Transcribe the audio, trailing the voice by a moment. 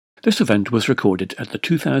This event was recorded at the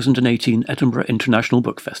 2018 Edinburgh International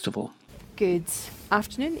Book Festival. Good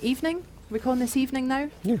afternoon, evening. We're calling this evening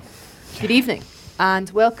now? Yeah. Good evening,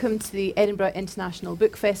 and welcome to the Edinburgh International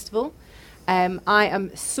Book Festival. I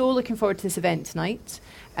am so looking forward to this event tonight.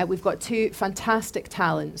 We've got two fantastic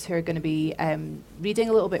talents who are going to be reading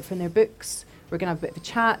a little bit from their books. We're going to have a bit of a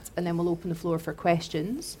chat, and then we'll open the floor for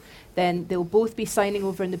questions. Then they'll both be signing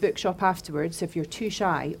over in the bookshop afterwards, so if you're too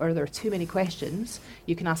shy or there are too many questions,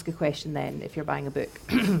 you can ask a question then if you're buying a book.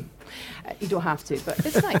 You don't have to, but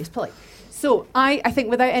it's nice, it's polite. So I think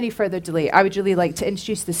without any further delay, I would really like to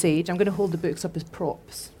introduce the sage. I'm going to hold the books up as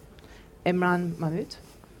props. Imran Mahmood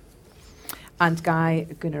and Guy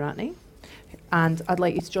Gunaratne. And I'd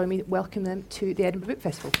like you to join me, welcome them to the Edinburgh Book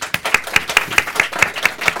Festival.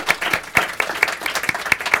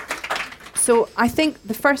 So I think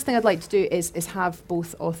the first thing I'd like to do is have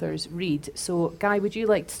both authors read. So Guy, would you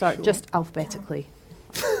like to start just alphabetically?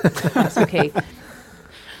 That's okay.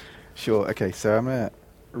 Sure, okay, so I'm going to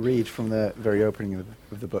read from the very opening of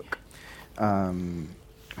the book.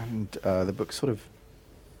 The book sort of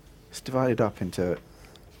is divided up into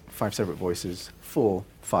 5 separate voices, 4,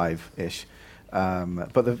 5-ish.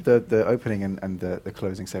 But the opening and the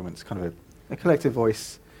closing segment's kind of a collective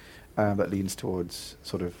voice that leans towards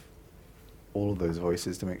sort of all of those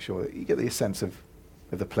voices to make sure that you get the sense of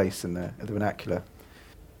the place and the vernacular.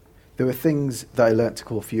 There were things that I learnt to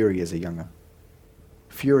call fury as a younger.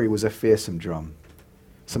 Fury was a fearsome drum,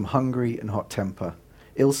 some hungry and hot temper,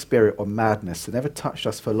 ill spirit or madness that never touched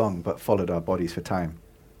us for long but followed our bodies for time.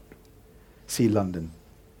 See London.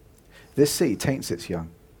 This city taints its young.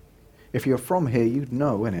 If you're from here, you'd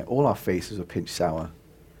know, innit? All our faces were pinch sour,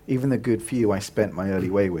 even the good few I spent my early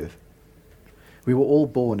way with. We were all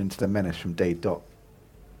born into the menace from day dot.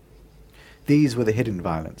 These were the hidden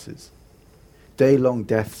violences, day-long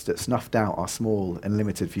deaths that snuffed out our small and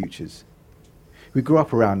limited futures. We grew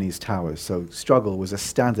up around these towers, so struggle was a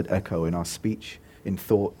standard echo in our speech, in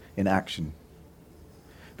thought, in action.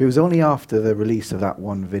 But it was only after the release of that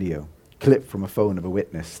one video, clipped from a phone of a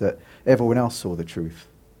witness, that everyone else saw the truth.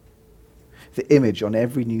 The image on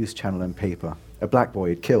every news channel and paper, a black boy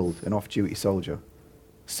had killed an off-duty soldier.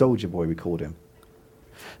 Soldier Boy, we called him.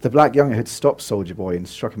 The black younger had stopped Soldier Boy and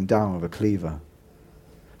struck him down with a cleaver.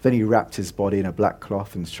 Then he wrapped his body in a black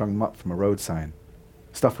cloth and strung him up from a road sign.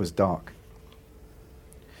 Stuff was dark.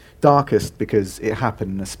 Darkest because it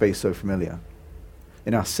happened in a space so familiar.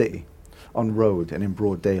 In our city, on road and in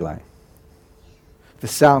broad daylight. The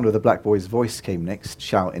sound of the black boy's voice came next,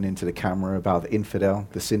 shouting into the camera about the infidel,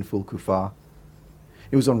 the sinful kuffar.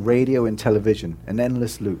 It was on radio and television, an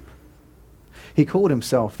endless loop. He called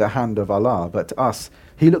himself the Hand of Allah, but to us,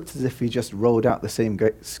 he looked as if he just rolled out the same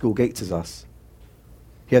school gates as us.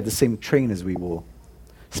 He had the same trainers we wore,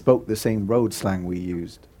 spoke the same road slang we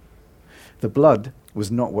used. The blood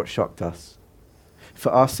was not what shocked us.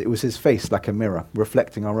 For us, it was his face like a mirror,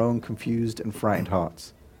 reflecting our own confused and frightened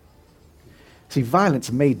hearts. See,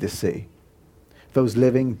 violence made this city. Those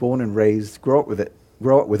living, born and raised, grow up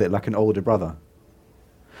with it like an older brother.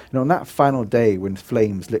 And on that final day when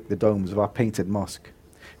flames licked the domes of our painted mosque,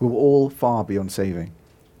 we were all far beyond saving.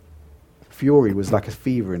 Fury was like a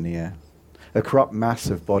fever in the air, a corrupt mass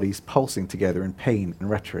of bodies pulsing together in pain and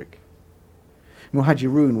rhetoric.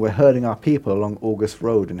 Muhajirun were herding our people along August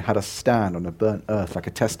Road and had us stand on the burnt earth like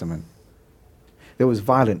a testament. There was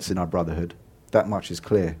violence in our brotherhood, that much is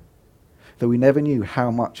clear, though we never knew how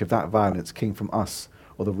much of that violence came from us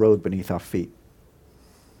or the road beneath our feet.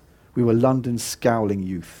 We were London's scowling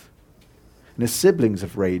youth. And as siblings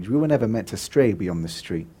of rage, we were never meant to stray beyond the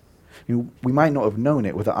street. We might not have known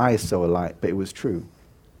it with our eyes so alight, but it was true.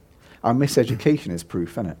 Our miseducation is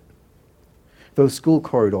proof, isn't it? Those school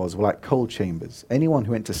corridors were like cold chambers. Anyone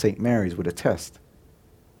who went to St. Mary's would attest.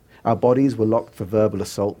 Our bodies were locked for verbal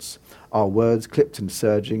assaults, our words clipped and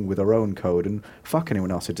surging with our own code, and fuck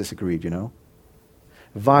anyone else who disagreed, you know.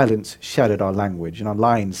 Violence shattered our language, and our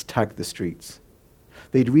lines tagged the streets.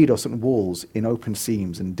 They'd read us on walls in open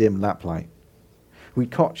seams and dim lamplight.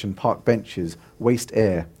 We'd couch and park benches, waste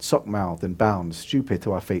air, sock-mouthed and bound, stupid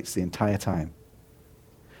to our fates the entire time.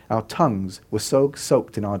 Our tongues were so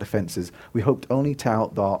soaked in our defences, we hoped only to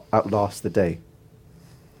outlast the day.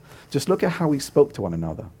 Just look at how we spoke to one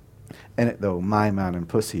another. In it though, my man and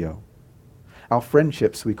pussy-o. Our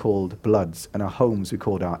friendships we called bloods, and our homes we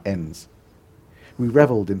called our ends. We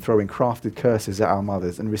revelled in throwing crafted curses at our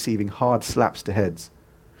mothers and receiving hard slaps to heads.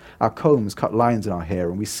 Our combs cut lines in our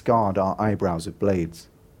hair, and we scarred our eyebrows with blades.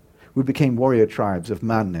 We became warrior tribes of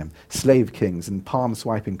Mannim, slave kings, and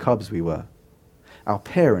palm-swiping cubs we were. Our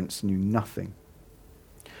parents knew nothing.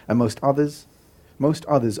 And most others Most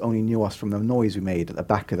others only knew us from the noise we made at the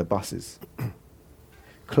back of the buses.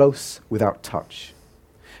 Close without touch.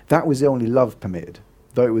 That was the only love permitted,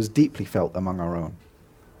 though it was deeply felt among our own.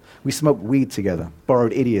 We smoked weed together,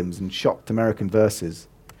 borrowed idioms and shocked American verses.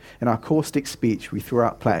 In our caustic speech, we threw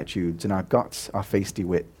out platitudes, in our guts, our feisty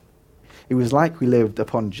wit. It was like we lived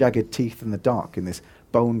upon jagged teeth in the dark in this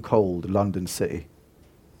bone-cold London city.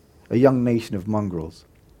 A young nation of mongrels,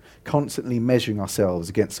 constantly measuring ourselves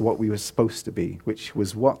against what we were supposed to be, which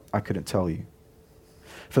was what I couldn't tell you.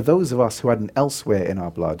 For those of us who had an elsewhere in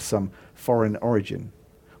our blood, some foreign origin,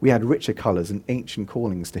 we had richer colours and ancient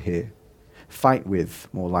callings to hear. Fight with,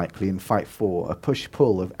 more likely, and fight for, a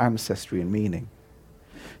push-pull of ancestry and meaning.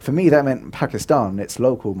 For me, that meant Pakistan, its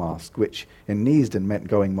local mosque, which in Neasden meant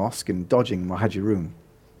going mosque and dodging Muhajiroon.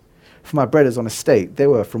 For my brothers on estate, they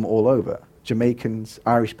were from all over. Jamaicans,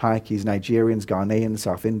 Irish Pikeys, Nigerians, Ghanaians,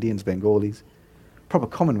 South Indians, Bengalis. Proper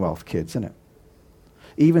Commonwealth kids, innit?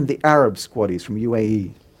 Even the Arab squaddies from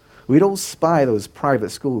UAE. We'd all spy those private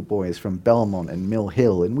school boys from Belmont and Mill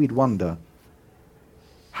Hill, and we'd wonder,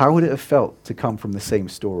 how would it have felt to come from the same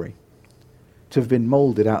story? To have been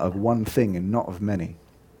moulded out of one thing and not of many?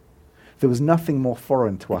 There was nothing more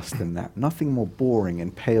foreign to us than that, nothing more boring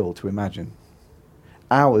and pale to imagine.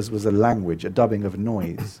 Ours was a language, a dubbing of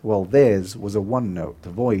noise, while theirs was a one note,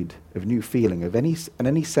 devoid of new feeling, of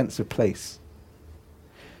any sense of place.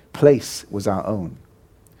 Place was our own,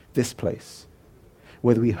 this place.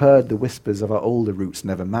 Whether we heard the whispers of our older roots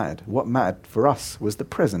never mattered. What mattered for us was the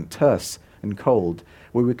present, terse and cold,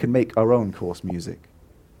 where we could make our own coarse music.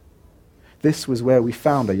 This was where we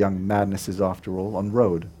found our young madnesses, after all, on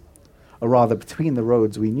road, or rather between the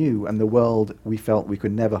roads we knew and the world we felt we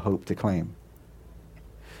could never hope to claim.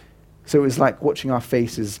 So it was like watching our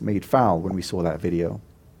faces made foul when we saw that video,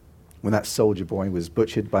 when that soldier boy was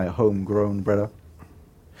butchered by a homegrown brother.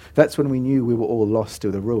 That's when we knew we were all lost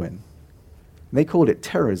to the ruin. And they called it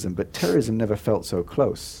terrorism, but terrorism never felt so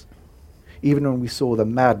close. Even when we saw the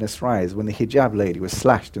madness rise, when the hijab lady was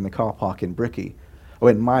slashed in the car park in Bricky, or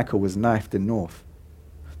when Michael was knifed in North,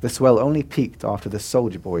 the swell only peaked after the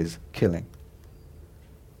soldier boy's killing.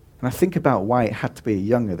 And I think about why it had to be a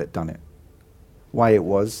younger that done it. Why it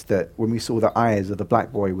was that when we saw the eyes of the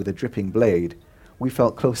black boy with a dripping blade, we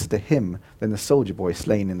felt closer to him than the soldier boy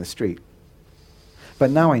slain in the street.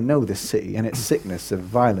 But now I know this city and its sickness of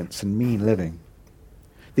violence and mean living.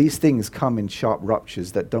 These things come in sharp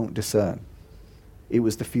ruptures that don't discern. It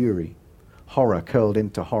was the fury, horror curled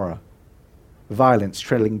into horror. Violence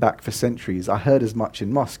trailing back for centuries. I heard as much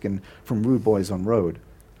in mosque and from rude boys on road.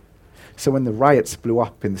 So when the riots blew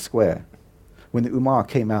up in the square, when the Umar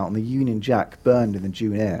came out and the Union Jack burned in the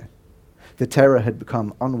June air, the terror had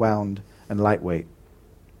become unwound and lightweight.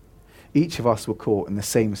 Each of us were caught in the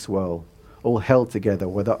same swirl, all held together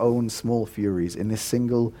with our own small furies in this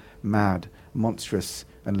single, mad, monstrous,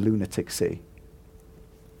 and lunatic city.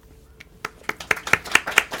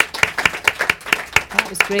 That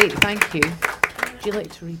was great, thank you. Would you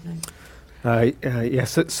like to read now?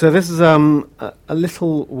 Yes, so this is a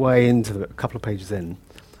little way into a couple of pages in.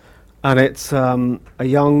 And it's a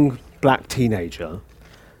young black teenager,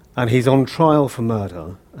 and he's on trial for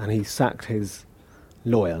murder, and he sacked his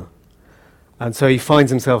lawyer. And so he finds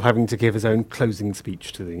himself having to give his own closing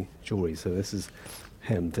speech to the jury. So this is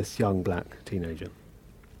him, this young black teenager.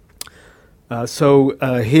 So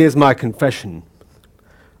here's my confession.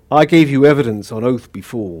 I gave you evidence on oath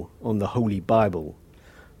before, on the Holy Bible,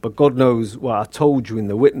 but God knows what I told you in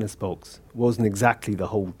the witness box wasn't exactly the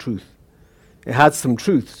whole truth. It had some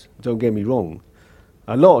truths, don't get me wrong,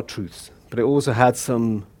 a lot of truths, but it also had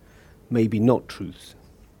some maybe not truths.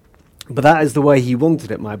 But that is the way he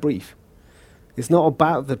wanted it, my brief. It's not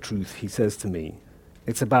about the truth, he says to me.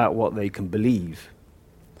 It's about what they can believe.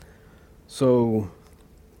 So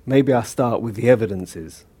maybe I start with the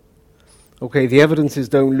evidences. Okay, the evidences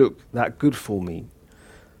don't look that good for me,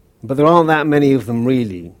 but there aren't that many of them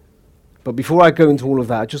really. But before I go into all of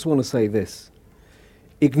that, I just want to say this.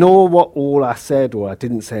 Ignore what all I said or I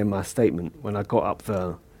didn't say in my statement when I got up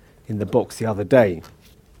there in the box the other day.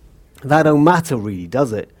 That don't matter really,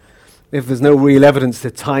 does it? If there's no real evidence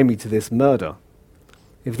to tie me to this murder.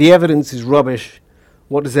 If the evidence is rubbish,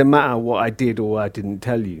 what does it matter what I did or I didn't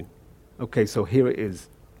tell you? Okay, so here it is.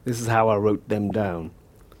 This is how I wrote them down.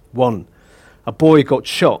 1. A boy got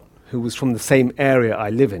shot who was from the same area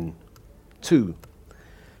I live in. 2.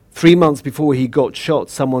 3 months before he got shot,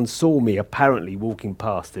 someone saw me apparently walking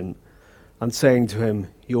past him and saying to him,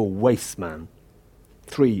 "You're waste, man."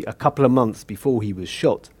 3. A couple of months before he was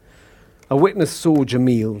shot, a witness saw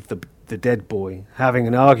Jamil, the dead boy, having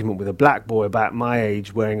an argument with a black boy about my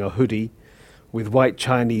age wearing a hoodie with white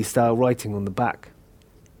Chinese-style writing on the back.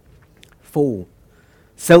 4.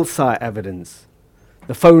 Cell site evidence.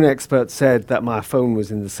 The phone expert said that my phone was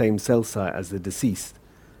in the same cell site as the deceased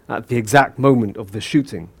at the exact moment of the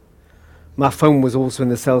shooting. My phone was also in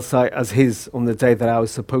the cell site as his on the day that I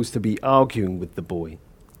was supposed to be arguing with the boy.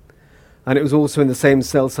 And it was also in the same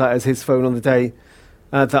cell site as his phone on the day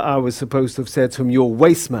that I was supposed to have said to him, "You're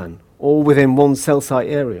waste man," all within one cell site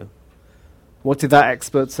area. What did that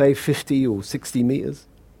expert say, 50 or 60 meters?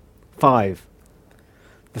 5.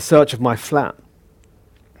 The search of my flat.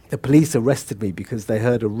 The police arrested me because they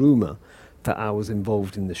heard a rumor that I was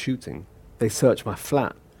involved in the shooting. They searched my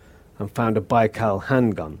flat and found a Baikal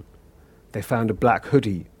handgun. They found a black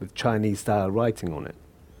hoodie with Chinese-style writing on it.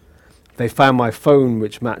 They found my phone,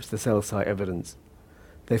 which matched the cell site evidence.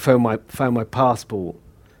 They found my passport.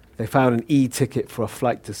 They found an e-ticket for a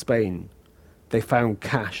flight to Spain. They found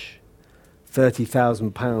cash,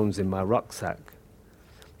 £30,000 in my rucksack.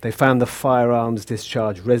 They found the firearms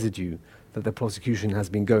discharge residue that the prosecution has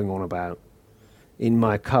been going on about in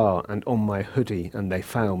my car and on my hoodie, and they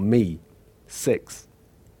found me. 6.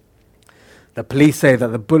 The police say that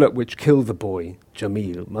the bullet which killed the boy,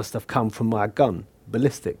 Jamil, must have come from my gun,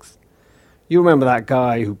 ballistics. You remember that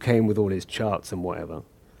guy who came with all his charts and whatever?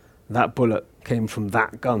 That bullet came from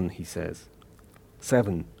that gun, he says.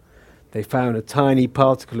 7. They found a tiny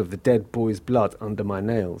particle of the dead boy's blood under my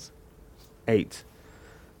nails. 8.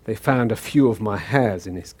 They found a few of my hairs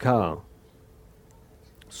in his car.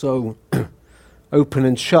 So, open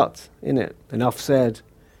and shut, innit? Enough said.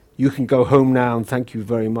 You can go home now, and thank you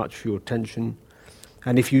very much for your attention.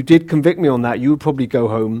 And if you did convict me on that, you would probably go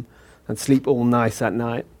home and sleep all nice at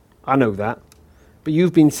night. I know that. But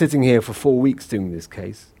you've been sitting here for 4 weeks doing this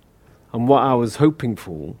case. And what I was hoping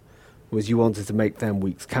for was you wanted to make them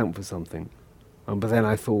weeks count for something. But then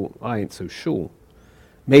I thought, I ain't so sure.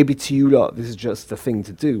 Maybe to you lot, this is just a thing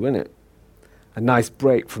to do, isn't it? A nice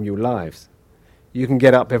break from your lives. You can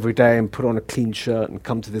get up every day and put on a clean shirt and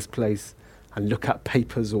come to this place and look at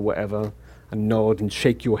papers or whatever and nod and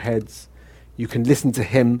shake your heads. You can listen to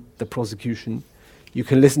him, the prosecution. You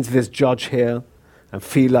can listen to this judge here and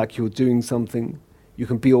feel like you're doing something. You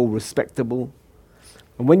can be all respectable.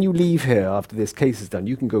 And when you leave here after this case is done,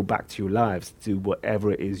 you can go back to your lives to do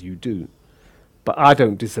whatever it is you do. But I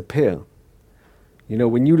don't disappear. You know,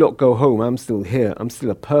 when you lot go home, I'm still here. I'm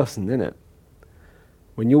still a person, innit?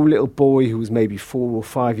 When your little boy, who's maybe 4 or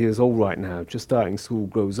 5 years old right now, just starting school,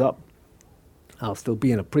 grows up, I'll still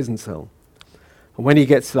be in a prison cell. And when he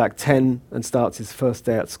gets to like 10 and starts his first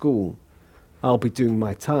day at school, I'll be doing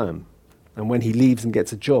my time. And when he leaves and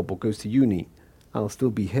gets a job or goes to uni, I'll still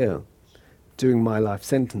be here, doing my life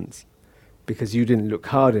sentence, because you didn't look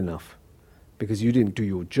hard enough, because you didn't do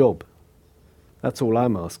your job. That's all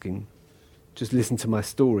I'm asking. Just listen to my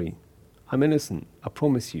story. I'm innocent, I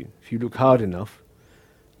promise you. If you look hard enough,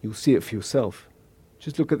 you'll see it for yourself.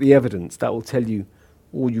 Just look at the evidence. That will tell you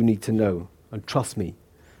all you need to know. And trust me,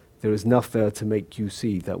 there is enough there to make you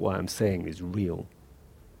see that what I'm saying is real.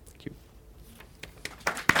 Thank you.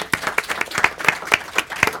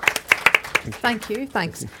 Thank you.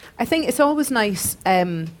 Thanks. I think it's always nice at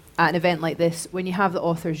an event like this when you have the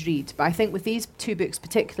authors read. But I think with these 2 books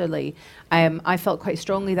particularly, I felt quite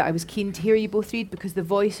strongly that I was keen to hear you both read because the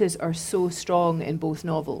voices are so strong in both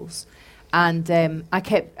novels. And I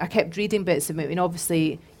kept reading bits of it. I mean,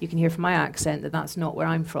 obviously, you can hear from my accent that that's not where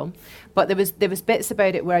I'm from. But there was bits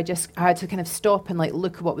about it where I had to kind of stop and like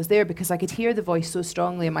look at what was there because I could hear the voice so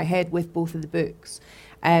strongly in my head with both of the books.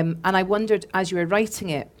 And I wondered, as you were writing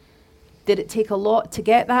it, did it take a lot to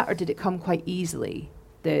get that, or did it come quite easily,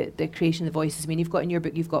 the creation of the voices? I mean, you've got in your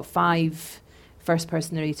book, you've got 5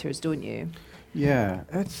 first-person narrators, don't you? Yeah,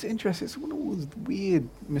 it's interesting. It's one of those weird,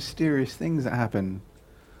 mysterious things that happen.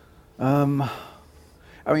 I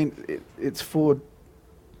mean, it's 4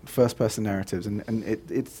 first-person narratives, and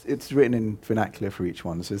it's written in vernacular for each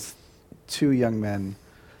one. So there's 3 young men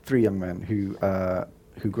who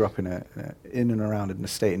grew up in and around an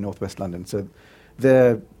estate in northwest London. So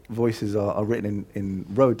their voices are written in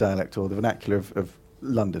road dialect or the vernacular of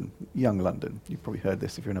London, young London. You've probably heard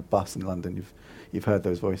this if you're in a bus in London. You've heard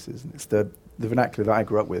those voices, and it's the vernacular that I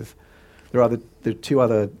grew up with. There are 2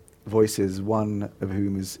 other voices, one of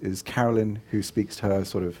whom is Carolyn, who speaks to her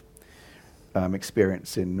sort of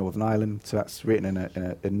experience in Northern Ireland. So that's written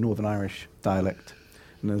in a Northern Irish dialect.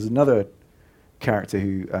 And there's another character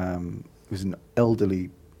who's an elderly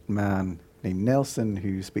man named Nelson,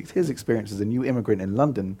 who speaks his experience as a new immigrant in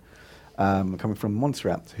London, coming from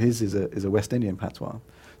Montserrat. His is a West Indian patois.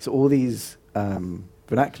 So all these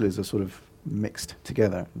vernaculars are sort of mixed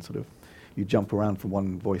together, and sort of you jump around from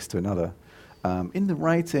one voice to another. In the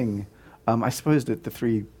writing, I suppose that the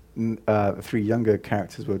 3 the three younger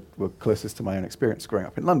characters were closest to my own experience growing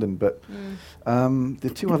up in London. But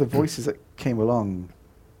the two other voices that came along,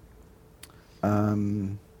 I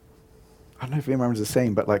don't know if Imran was the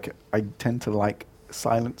same, but like I tend to like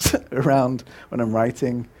silence around when I'm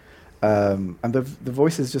writing, and the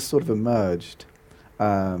voices just sort of emerged,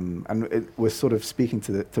 and it was sort of speaking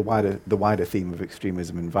to the wider theme of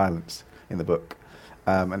extremism and violence in the book.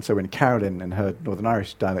 And so when Carolyn and her Northern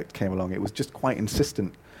Irish dialect came along, it was just quite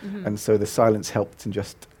insistent. And so the silence helped in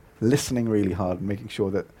just listening really hard and making sure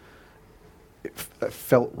that it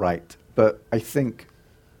felt right. But I think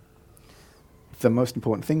the most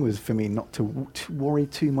important thing was for me not to worry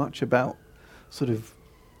too much about sort of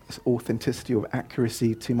authenticity or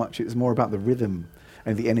accuracy too much. It was more about the rhythm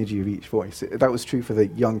and the energy of each voice. That was true for the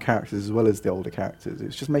young characters as well as the older characters. It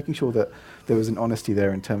was just making sure that there was an honesty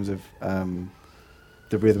there in terms of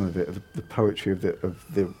the rhythm of it, of the poetry of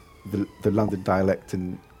the London dialect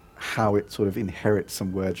and how it sort of inherits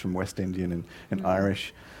some words from West Indian and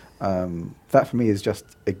Irish. That for me is just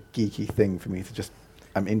a geeky thing for me to just,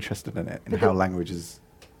 I'm interested in it and how languages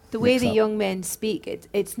the way mix the up. young men speak,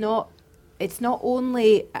 it's not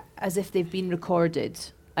only as if they've been recorded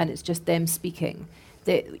and it's just them speaking.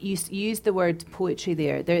 You use the word poetry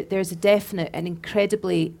there. There's a definite and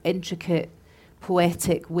incredibly intricate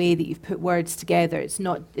poetic way that you've put words together. It's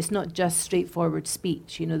not just straightforward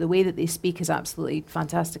speech. You know, the way that they speak is absolutely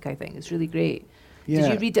fantastic, I think. It's really great. Yeah.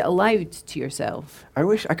 Did you read it aloud to yourself? I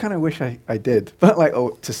kind of wish I did, but like,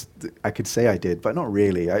 I could say I did, but not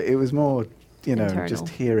really. It was more, Internal. just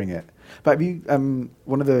hearing it. But have you,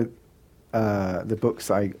 one of the books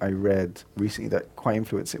I read recently that quite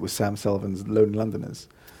influenced it was Sam Sullivan's Lone Londoners,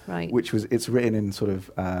 Right. which was, it's written in sort of,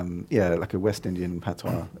 like a West Indian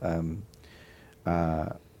patois,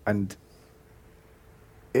 and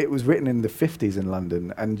it was written in the 50s in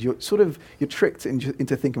London, and you're tricked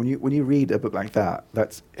into thinking when you read a book like that,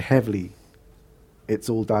 that's heavily, it's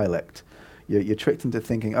all dialect. You're tricked into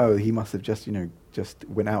thinking, oh, he must have just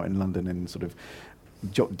went out in London and sort of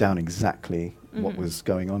jot down exactly what was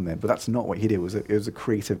going on there. But that's not what he did. It was a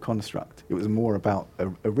creative construct. It was more about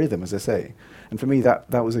a rhythm, as I say. And for me, that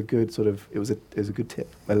was a good sort of, it was a good tip,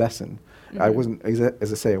 a lesson. I wasn't, as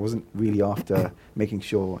I say, I wasn't really after making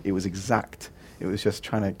sure it was exact. It was just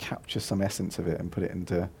trying to capture some essence of it and put it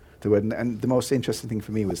into the word. And the most interesting thing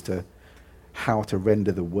for me was how to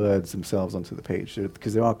render the words themselves onto the page,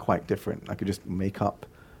 because they are quite different. I could just make up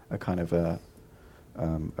a kind of a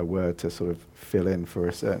word to sort of fill in for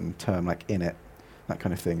a certain term, like in it, that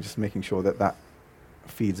kind of thing. Just making sure that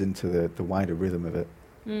feeds into the wider rhythm of it.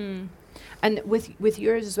 And with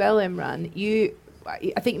yours as well, Imran,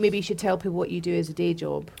 I think maybe you should tell people what you do as a day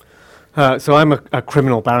job. So I'm a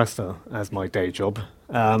criminal barrister as my day job,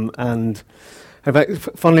 and in fact,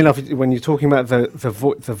 funnily enough, when you're talking about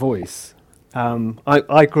the voice,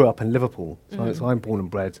 I grew up in Liverpool, so I'm born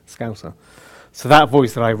and bred Scouser. So that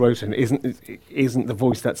voice that I wrote in isn't the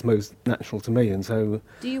voice that's most natural to me, and so.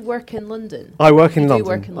 Do you work in London? I work in London.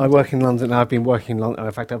 Work in I work in London. And I've been working in London.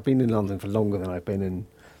 In fact, I've been in London for longer than I've been in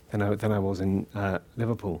than I was in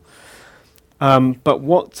Liverpool. But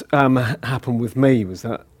what happened with me was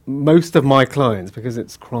that most of my clients, because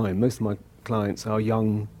it's crime, most of my clients are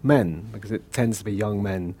young men, because it tends to be young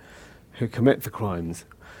men who commit the crimes.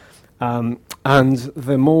 And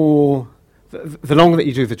the longer that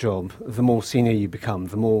you do the job, the more senior you become,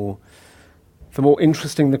 the more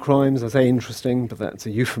interesting the crimes. I say interesting, but that's a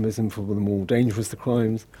euphemism for the more dangerous the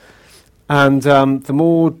crimes. And the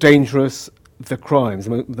more dangerous the crimes,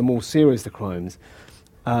 the more serious the crimes,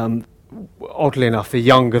 oddly enough, the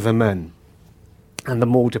younger the men, and the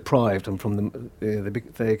more deprived, and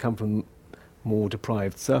they come from more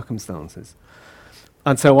deprived circumstances.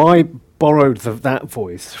 And so I borrowed that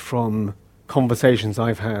voice from conversations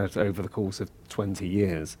I've had over the course of 20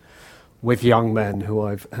 years with young men who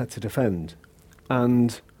I've had to defend.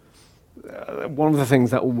 And one of the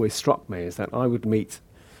things that always struck me is that I would meet,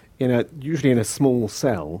 usually in a small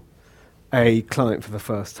cell, a client for the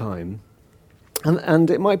first time.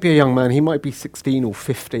 And it might be a young man, he might be 16 or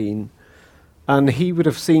 15, and he would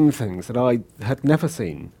have seen things that I had never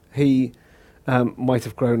seen. He might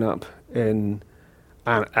have grown up in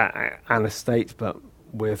an estate, but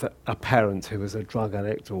with a parent who was a drug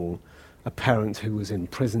addict or a parent who was in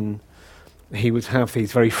prison. He would have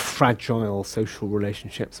these very fragile social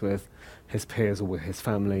relationships with his peers or with his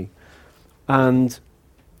family. And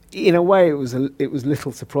in a way, it was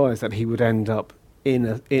little surprise that he would end up in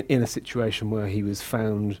a situation where he was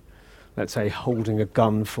found, let's say, holding a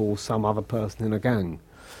gun for some other person in a gang.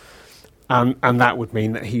 And that would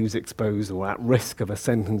mean that he was exposed or at risk of a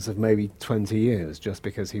sentence of maybe 20 years just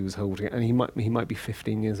because he was holding it, and he might be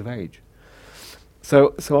 15 years of age.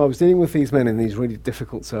 So I was dealing with these men in these really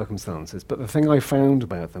difficult circumstances, but the thing I found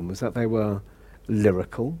about them was that they were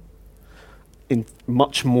lyrical,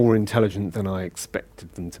 much more intelligent than I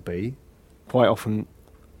expected them to be, quite often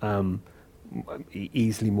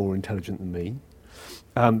easily more intelligent than me.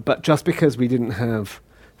 But just because they didn't have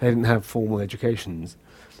formal educations,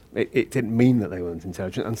 it didn't mean that they weren't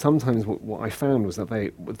intelligent. And sometimes what I found was that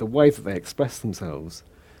the way that they expressed themselves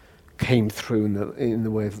came through in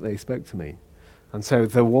the way that they spoke to me. And so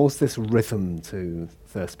there was this rhythm to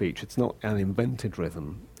their speech. It's not an invented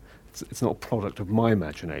rhythm. It's not a product of my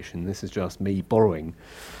imagination. This is just me borrowing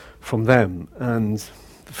from them. And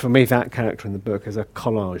for me, that character in the book is a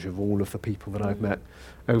collage of all of the people that I've met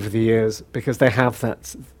over the years, because there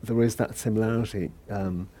is that similarity.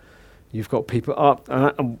 You've got people,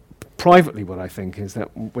 privately what I think is that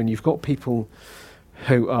when you've got people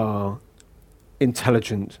who are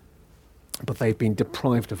intelligent, but they've been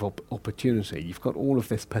deprived of opportunity, you've got all of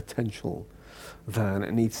this potential there, and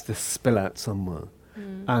it needs to spill out somewhere.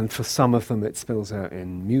 And for some of them, it spills out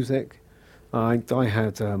in music. I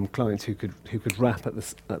had clients who could rap at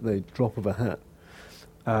the drop of a hat.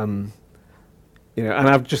 And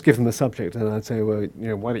I'd just give them a subject, and I'd say, well,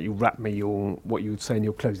 why don't you rap me what you would say in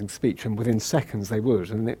your closing speech? And within seconds they would,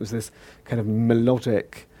 and it was this kind of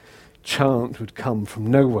melodic chant would come from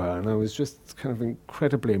nowhere, and I was just kind of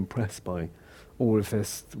incredibly impressed by all of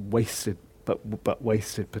this wasted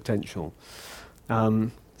potential.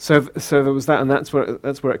 So there was that, and that's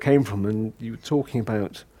where it came from. And you were talking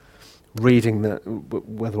about reading that,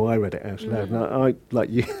 whether I read it out loud. And I like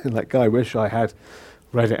you, like Guy, wish I had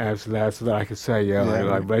read it out loud so that I could say,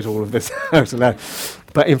 I read all of this out loud.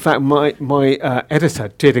 But in fact, my editor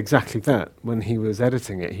did exactly that. When he was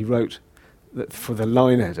editing it, he wrote that for the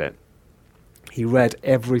line edit, he read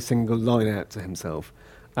every single line out to himself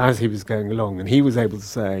as he was going along, and he was able to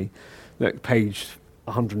say, look, page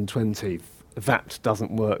 120, that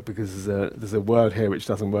doesn't work because there's a word here which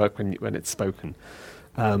doesn't work when it's spoken.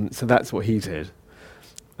 So that's what he did.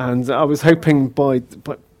 And I was hoping by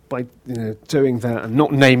doing that and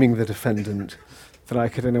not naming the defendant, that I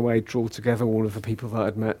could in a way draw together all of the people that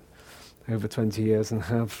I'd met over 20 years and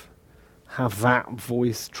have that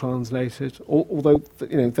voice translated. Although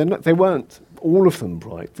they weren't all of them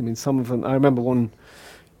right. I mean, some of them. I remember one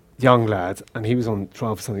young lad, and he was on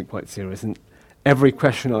trial for something quite serious, and every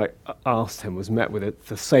question I asked him was met with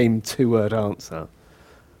the same 2-word answer,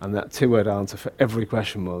 and that 2-word answer for every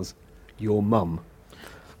question was "your mum."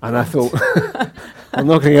 And I thought, I'm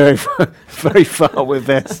not going to go very far with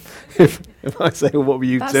this if I say, well, what were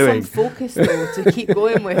you doing? That's some focus, though, to keep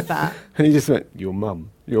going with that. And he just went, your mum,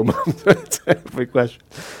 to every question.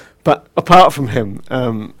 But apart from him,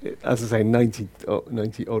 as I say, 90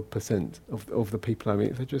 odd percent of the people I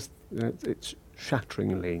meet, they're just, it's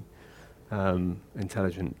shatteringly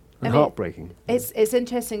intelligent. And heartbreaking. It's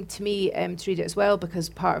interesting to me to read it as well, because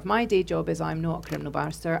part of my day job is I'm not a criminal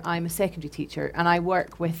barrister, I'm a secondary teacher, and I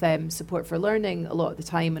work with support for learning a lot of the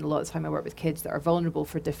time, and a lot of the time I work with kids that are vulnerable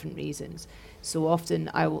for different reasons. So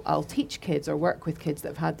often I'll teach kids or work with kids that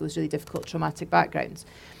have had those really difficult traumatic backgrounds.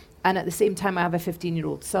 And at the same time, I have a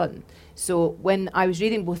 15-year-old son. So when I was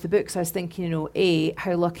reading both the books, I was thinking, A,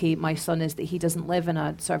 how lucky my son is that he doesn't live in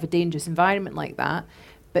a sort of a dangerous environment like that,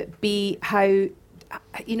 but B, how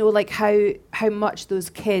much those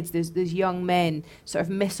kids, those young men, sort of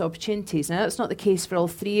miss opportunities. Now, that's not the case for all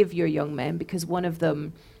three of your young men, because one of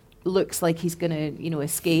them looks like he's going to,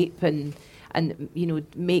 escape and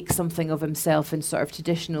make something of himself in sort of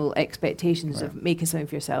traditional expectations of making something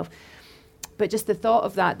for yourself. But just the thought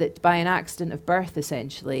of that by an accident of birth,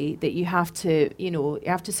 essentially, that you have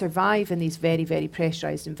to survive in these very, very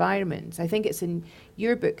pressurized environments. I think it's in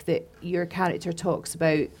your book that your character talks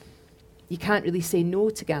about you can't really say no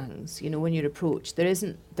to gangs, when you're approached. There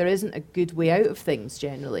isn't a good way out of things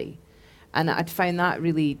generally. And I'd find that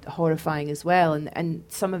really horrifying as well. And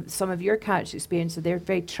some of your characters' experience, they're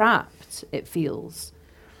very trapped, it feels.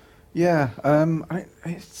 Yeah,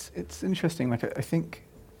 it's interesting. Like I think,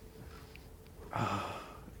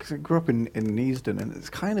 because I grew up in Neasden, and it's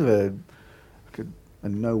kind of a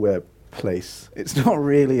nowhere place. It's not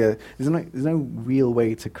really there's no real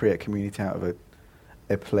way to create community out of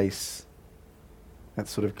a place that's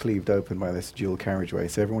sort of cleaved open by this dual carriageway,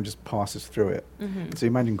 so everyone just passes through it. Mm-hmm. So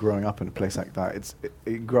imagine growing up in a place like that.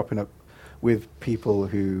 You grew up with people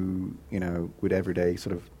who would every day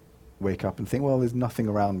sort of wake up and think, well, there's nothing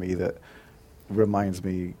around me that reminds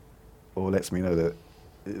me or lets me know that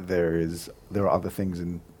there are other things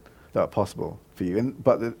that are possible for you.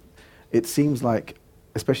 But it seems like,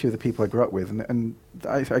 especially with the people I grew up with, and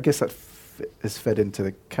I guess that is fed into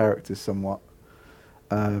the characters somewhat.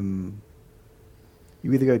 You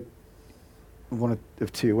either go one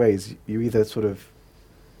of two ways. You either sort of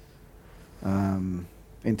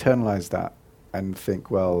internalize that and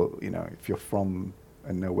think, well, if you're from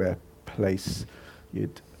a nowhere place,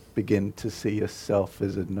 you'd begin to see yourself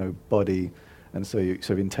as a nobody, and so you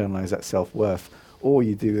sort of internalize that self-worth. Or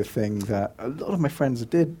you do the thing that a lot of my friends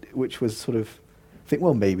did, which was sort of think,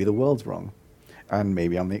 well, maybe the world's wrong, and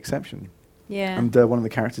maybe I'm the exception. Yeah. And one of the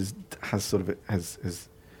characters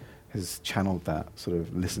has channeled that, sort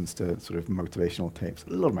of listens to sort of motivational tapes.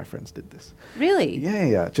 A lot of my friends did this. Really?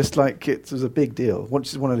 Yeah. Just like it was a big deal.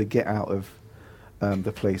 Just wanted to get out of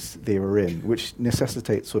the place they were in, which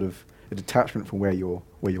necessitates sort of a detachment from where you're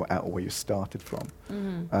at or where you started from.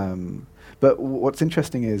 Mm-hmm. But what's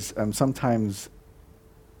interesting is sometimes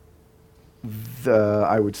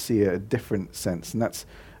I would see a different sense, and that's,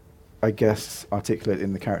 I guess, articulated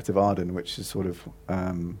in the character of Arden, which is sort of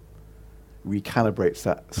recalibrates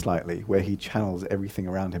that slightly, where he channels everything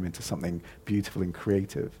around him into something beautiful and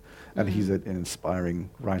creative, and he's an inspiring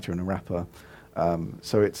writer and a rapper.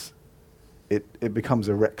 So it becomes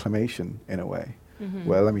a reclamation in a way,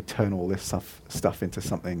 where let me turn all this stuff into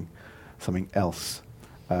something else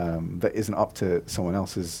that isn't up to someone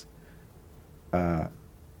else's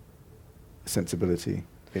sensibility.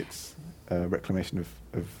 It's a reclamation of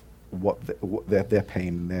what their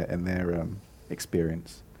pain and their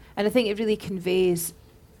experience. And I think it really conveys,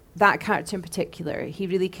 that character in particular, he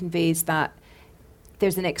really conveys that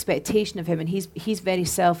there's an expectation of him, and he's very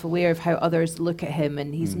self-aware of how others look at him,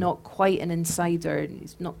 and he's not quite an insider, and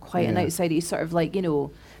he's not quite an outsider. He's sort of like,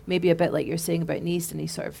 maybe a bit like you're saying about Neaston,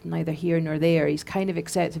 he's sort of neither here nor there. He's kind of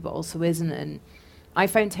accepted, but also isn't. And I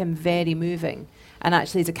found him very moving, and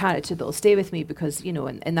actually as a character that'll stay with me, because,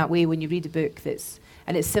 in that way, when you read a book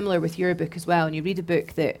and it's similar with your book as well, and you read a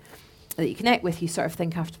book that you connect with, you sort of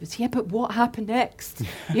think afterwards, but what happened next?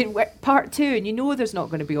 Part 2, and there's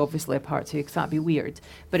not going to be obviously a part 2, because that'd be weird,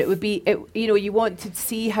 but it would be, you want to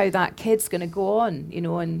see how that kid's going to go on,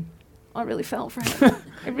 and I really felt for him.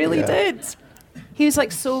 I really did. He was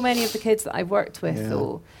like so many of the kids that I've worked with,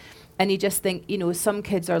 though, and you just think, some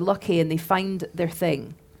kids are lucky and they find their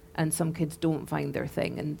thing, and some kids don't find their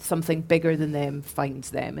thing, and something bigger than them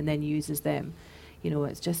finds them and then uses them.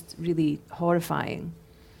 It's just really horrifying.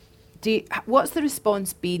 What's the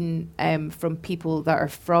response been from people that are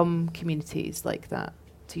from communities like that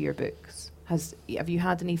to your books? Have you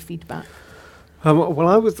had any feedback? Well,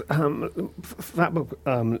 I was that book,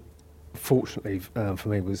 fortunately for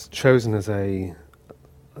me, was chosen as a,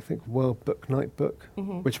 I think, World Book Night book,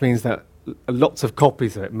 which means that lots of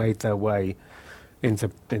copies of it made their way into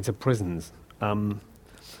prisons.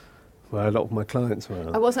 Where a lot of my clients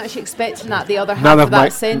were. I wasn't actually expecting that. The other half of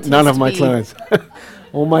that sentence. None of my clients.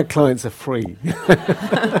 All my clients are free.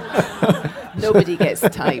 Nobody gets the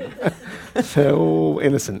time. They're all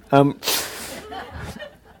innocent.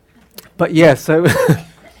 But yeah, so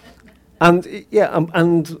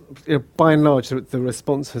and by and large, the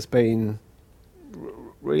response has been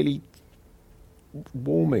really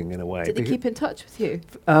warming in a way. Did they keep in touch with you?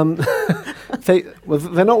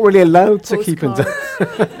 They're not really allowed to keep in touch.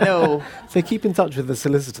 No. They keep in touch with the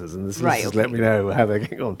solicitors, and the solicitors let me know how they're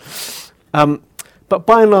getting on. But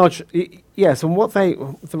by and large, yes, and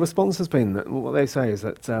the response has been, that what they say is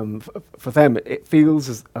that for them it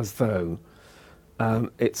feels as though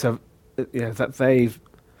that they've.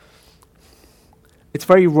 It's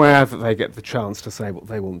very rare that they get the chance to say what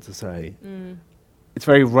they want to say. It's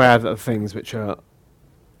very rare that the things which are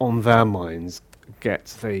on their minds get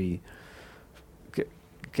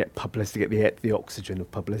publicity, get the oxygen of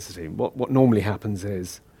publicity. What normally happens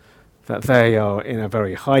is that they are in a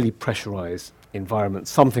very highly pressurized environment.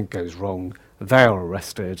 Something goes wrong, they are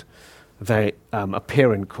arrested, they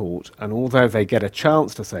appear in court, and although they get a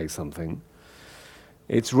chance to say something,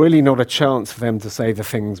 it's really not a chance for them to say the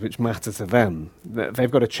things which matter to them.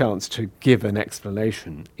 They've got a chance to give an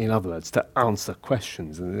explanation, in other words, to answer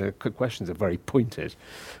questions, and the questions are very pointed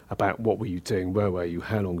about what were you doing, where were you,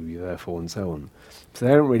 how long were you there for, and so on. So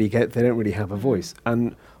they don't really have a voice.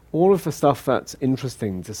 And all of the stuff that's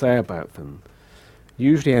interesting to say about them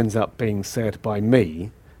usually ends up being said by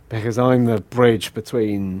me, because I'm the bridge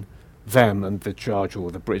between them and the judge,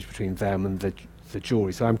 or the bridge between them and the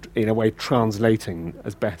jury. So I'm, in a way, translating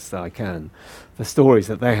as best I can the stories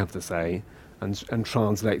that they have to say and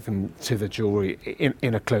translate them to the jury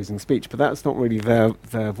in a closing speech. But that's not really their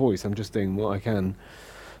voice. I'm just doing what I can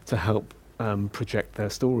to help project their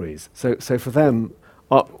stories. So for them,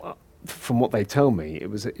 from what they tell me, it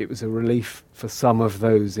was a relief for some of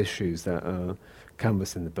those issues that are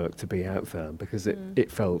canvassed in the book to be out there, because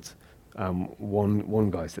it felt,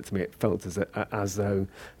 one guy said to me, it felt as though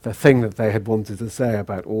the thing that they had wanted to say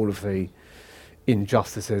about all of the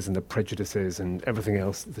injustices and the prejudices and everything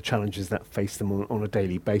else, the challenges that face them on a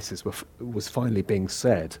daily basis, was finally being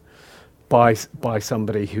said by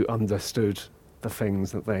somebody who understood the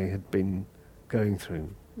things that they had been going through.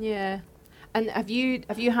 Yeah. And have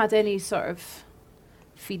you had any sort of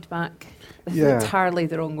feedback? Yeah. It's entirely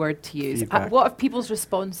the wrong word to use. What have people's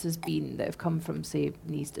responses been that have come from, say,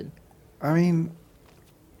 Neasden? I mean,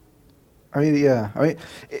 yeah. I mean,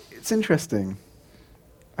 it's interesting.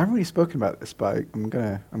 I haven't really spoken about this, but I'm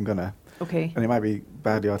gonna. Okay. And it might be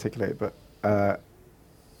badly articulated, but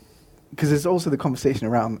because there's also the conversation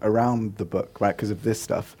around the book, right? Because of this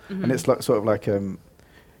stuff, and it's like, sort of like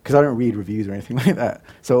because I don't read reviews or anything like that.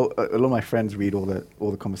 So a lot of my friends read all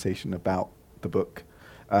the conversation about the book,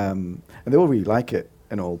 and they all really like it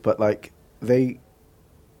and all. But like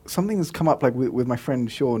something's come up like with my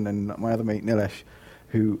friend Sean and my other mate Nilesh,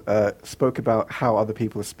 who spoke about how other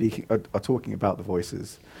people are talking about the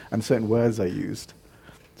voices and certain words I used.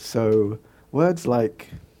 So words like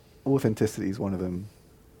authenticity is one of them.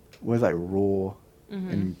 Words like raw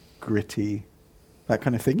and gritty, that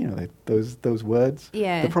kind of thing. You know, those words.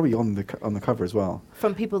 Yeah. They're probably on the cover as well.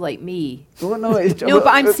 From people like me. Well, no, No,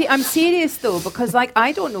 but I'm serious though, because like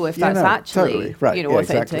I don't know if that's actually totally, right, you know,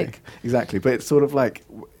 authentic. Exactly. But it's sort of like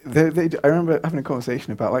I remember having a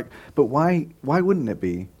conversation about like, but why wouldn't it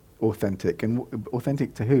be authentic, and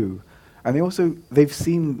authentic to who? And they've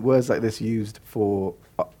seen words like this used for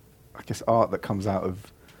I guess art that comes out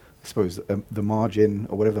of, I suppose, the margin,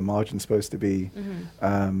 or whatever the margin's supposed to be,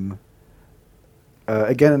 again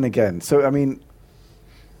and again. So, I mean,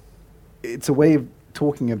 it's a way of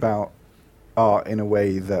talking about art in a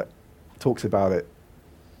way that talks about it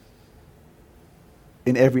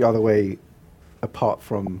in every other way apart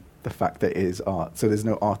from the fact that it is art. So there's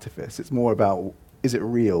no artifice. It's more about, is it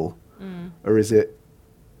real, or is it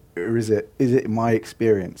my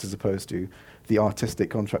experience as opposed to the artistic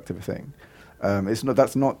construct of a thing.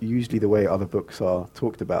 That's not usually the way other books are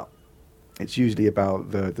talked about. It's usually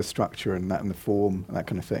about the structure and the form and that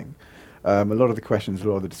kind of thing. A lot of the questions, a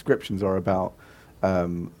lot of the descriptions are about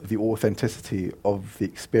the authenticity of the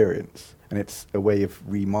experience, and it's a way of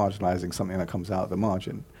re-marginalizing something that comes out of the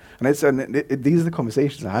margin. And these are the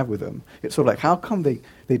conversations I have with them. It's sort of like, how come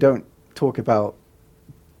they don't talk about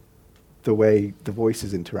the way the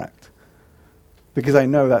voices interact? Because I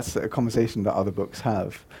know that's a conversation that other books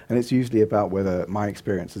have, and it's usually about whether my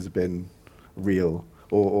experience has been real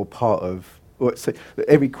or part of. Or so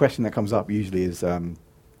every question that comes up usually is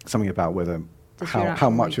something about whether how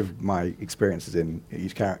much of my experience is in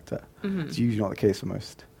each character. It's usually not the case for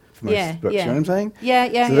most books. Yeah. You know what I'm saying?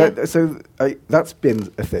 Yeah. So that's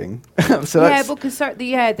been a thing. Because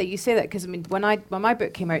certainly, that you say that, because I mean, when my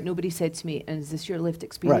book came out, nobody said to me, "And is this your lived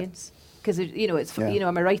experience?" Because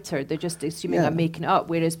I'm a writer. They're just assuming I'm making it up.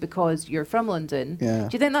 Whereas because you're from London, do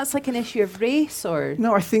you think that's like an issue of race, or?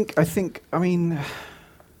 No, I think. I mean,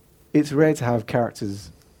 it's rare to have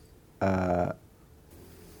characters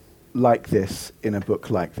like this in a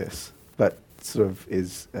book like this. That sort of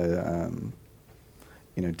is,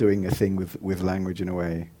 doing a thing with language in a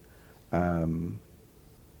way, and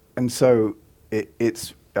so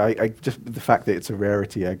it's. I just the fact that it's a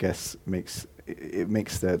rarity, I guess, makes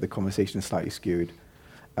the conversation slightly skewed.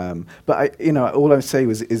 But all I would say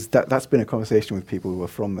is that that's been a conversation with people who are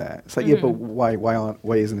from there. It's like, but why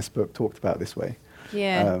isn't this book talked about this way?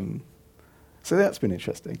 Yeah. So that's been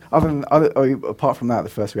interesting. Apart from that, the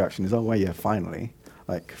first reaction is, finally.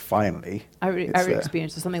 Like, finally. Our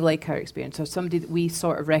experience, or something like our experience, or somebody that we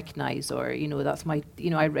sort of recognise, or, that's my,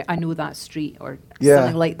 I know that street, or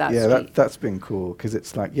something like that street. Yeah, that's been cool, because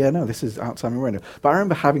it's like, this is outside my window. But I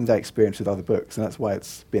remember having that experience with other books, and that's why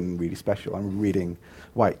it's been really special. I'm reading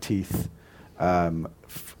White Teeth,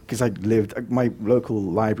 because my local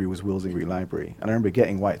library was Willesden Green Library, and I remember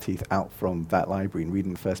getting White Teeth out from that library and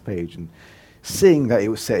reading the first page, and seeing that it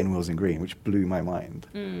was set in Willesden Green, which blew my mind.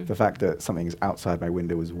 The fact that something outside my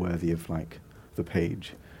window was worthy of like the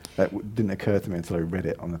page, that didn't occur to me until I read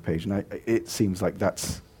it on the page, and it seems like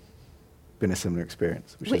that's been a similar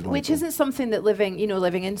experience, which isn't something that living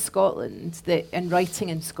in Scotland and writing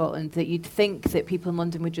in Scotland that you'd think that people in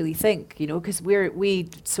London would really think, because we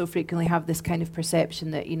so frequently have this kind of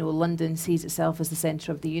perception that London sees itself as the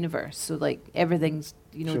centre of the universe, so like everything's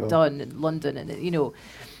done in London, and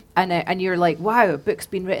And you're like, wow, a book's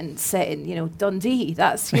been written set in, Dundee.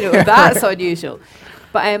 That's, that's unusual.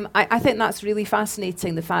 But I think that's really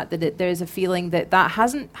fascinating, the fact that there is a feeling that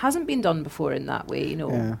hasn't been done before in that way, you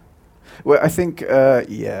know. Yeah. Well, I think,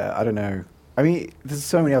 I don't know. I mean, there's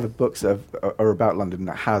so many other books that are about London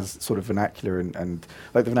that has sort of vernacular and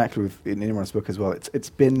like the vernacular in Imran's book as well. It's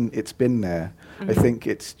been there. I think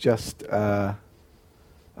it's just I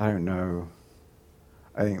don't know.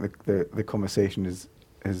 I think the conversation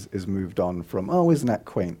has moved on from isn't that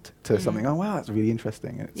quaint to something wow, that's really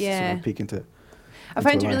interesting. It's sort of peek into. I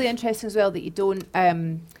find it really interesting as well that you don't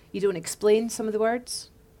explain some of the words,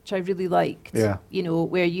 which I really liked. Yeah. You know,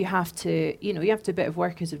 where you have to do a bit of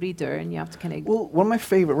work as a reader, and you have to kind of. Well, one of my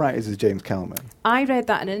favourite writers is James Kelman. I read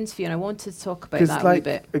that in an interview, and I wanted to talk about that a wee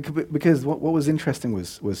bit. Because what was interesting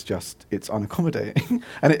was just it's unaccommodating,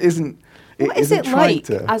 and it isn't. What is it like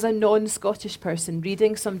as a non-Scottish person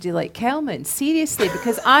reading somebody like Kelman? Seriously,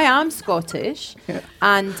 because I am Scottish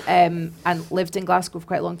and lived in Glasgow for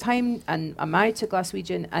quite a long time, and I'm married to a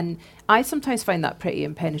Glaswegian, and I sometimes find that pretty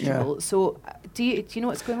impenetrable. Yeah. So do you know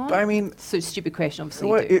what's going on? But I mean, so stupid question, obviously.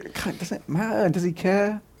 Well, does it matter? Does he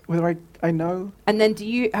care whether I know? And then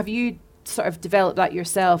have you sort of developed that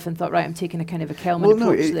yourself and thought, right, I'm taking a kind of a Kelman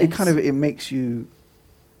approach to this? It makes you.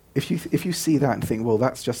 If you see that and think, well,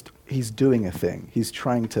 that's just he's doing a thing. He's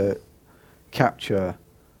trying to capture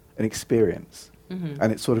an experience,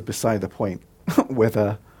 and it's sort of beside the point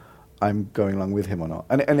whether I'm going along with him or not.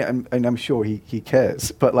 And I'm sure he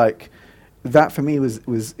cares, but like that for me was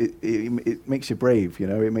it makes you brave, you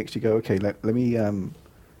know. It makes you go, okay, let me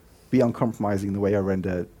be uncompromising in the way I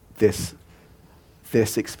render this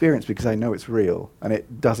experience because I know it's real, and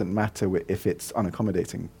it doesn't matter if it's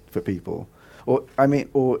unaccommodating for people. Or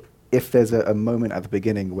if there's a moment at the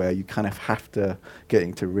beginning where you kind of have to get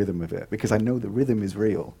into rhythm with it, because I know the rhythm is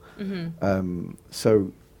real.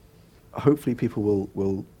 So hopefully people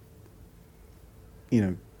will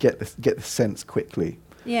get the sense quickly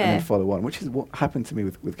and then follow on, which is what happened to me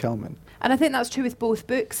with Kelman. And I think that's true with both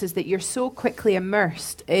books, is that you're so quickly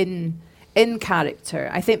immersed in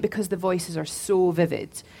character. I think because the voices are so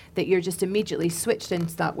vivid that you're just immediately switched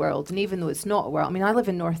into that world. And even though it's not a world, I mean, I live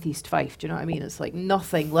in Northeast Fife, do you know what I mean? It's like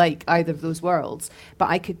nothing like either of those worlds. But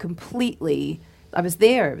I was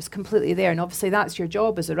there, it was completely there. And obviously that's your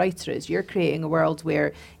job as a writer, is you're creating a world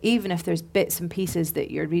where even if there's bits and pieces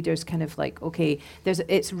that your readers kind of like, okay,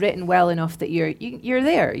 it's written well enough that you're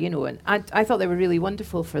there, you know. And I thought they were really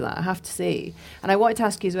wonderful for that, I have to say. And I wanted to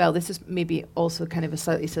ask you as well, this is maybe also kind of a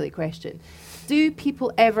slightly silly question. Do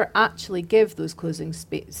people ever actually give those closing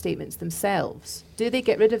statements themselves? Do they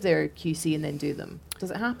get rid of their QC and then do them? Does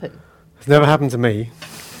it happen? It's never happened to me.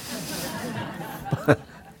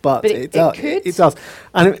 But it could. It does.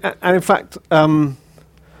 And in fact, the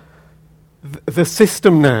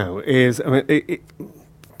system now is, I mean,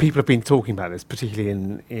 people have been talking about this, particularly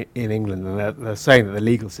in England, and they're saying that the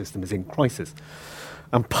legal system is in crisis.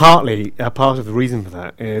 And partly, part of the reason for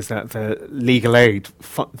that is that there's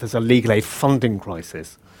a legal aid funding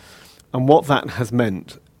crisis. And what that has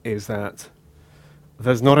meant is that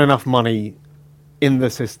there's not enough money in the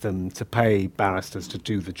system to pay barristers to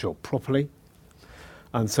do the job properly.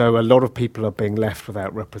 And so a lot of people are being left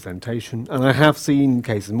without representation. And I have seen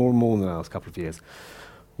cases, more and more in the last couple of years,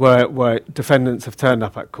 where defendants have turned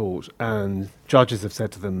up at court and judges have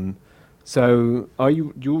said to them, so are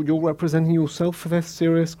you're representing yourself for this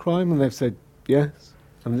serious crime? And they've said, yes.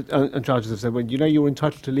 And judges have said, well, you know you're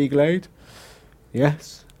entitled to legal aid?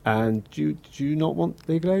 Yes. And do you not want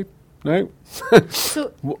legal aid? No.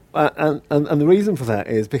 So and the reason for that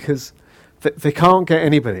is because they can't get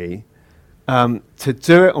anybody to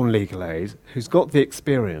do it on legal aid who's got the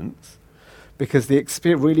experience, because the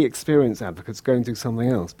really experienced advocates go and do something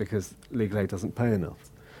else because legal aid doesn't pay enough.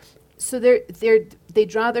 So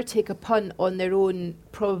they'd rather take a punt on their own,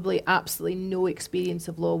 probably absolutely no experience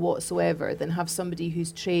of law whatsoever, than have somebody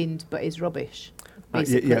who's trained but is rubbish,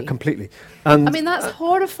 basically. Yeah, completely. And I mean, that's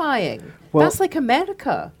horrifying. Well, that's like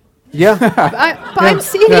America. Yeah. But I'm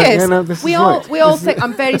serious. No, we all think,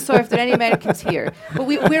 I'm very sorry if there are any Americans here, but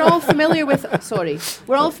we're all familiar with,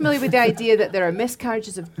 we're all familiar with the idea that there are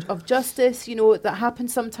miscarriages of justice, you know, that happen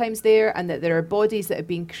sometimes there, and that there are bodies that have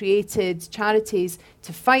been created, charities,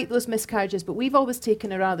 to fight those miscarriages. But we've always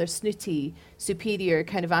taken a rather snooty, superior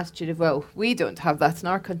kind of attitude of, well, we don't have that in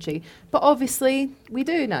our country. But obviously, we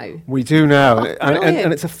do now. We do now.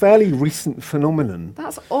 And it's a fairly recent phenomenon.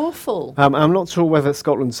 That's awful. I'm not sure whether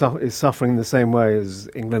Scotland is suffering the same way as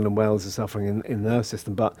England and Wales are suffering in their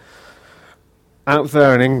system, but out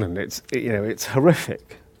there in England, it's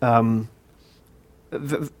horrific.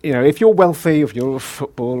 If you're wealthy, if you're a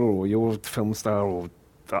footballer or you're a film star or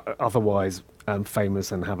otherwise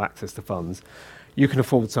famous and have access to funds, you can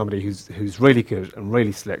afford somebody who's really good and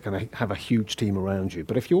really slick and have a huge team around you.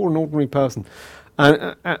 But if you're an ordinary person,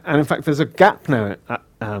 and in fact there's a gap now at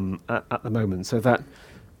the moment, so that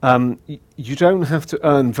you don't have to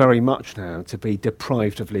earn very much now to be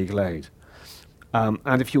deprived of legal aid.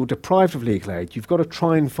 And if you're deprived of legal aid, you've got to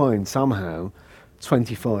try and find somehow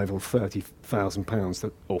 £25,000 or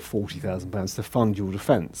 £30,000 or £40,000 to fund your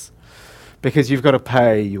defence. Because you've got to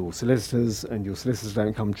pay your solicitors, and your solicitors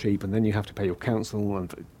don't come cheap, and then you have to pay your counsel,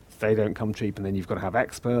 and they don't come cheap, and then you've got to have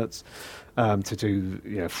experts to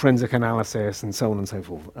do forensic analysis and so on and so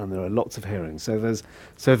forth. And there are lots of hearings. So there's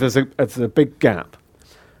a big gap.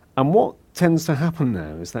 And what tends to happen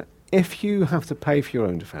now is that if you have to pay for your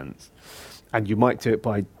own defence, and you might do it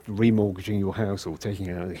by remortgaging your house or taking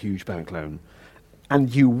out a huge bank loan,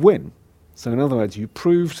 and you win. So in other words, you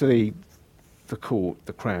prove to the court,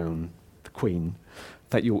 the Crown, the Queen,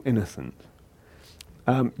 that you're innocent.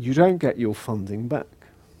 You don't get your funding back.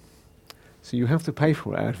 So you have to pay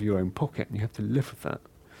for it out of your own pocket, and you have to live with that.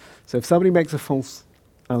 So if somebody makes a false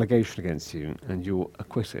allegation against you and you're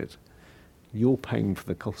acquitted, you're paying for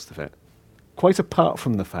the cost of it. Quite apart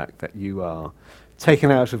from the fact that you are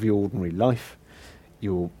taken out of your ordinary life,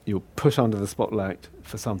 you're put under the spotlight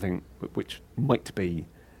for something which might be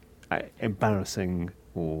embarrassing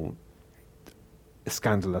or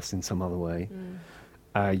scandalous in some other way.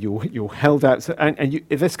 You're held out,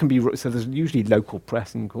 this can be so. There's usually local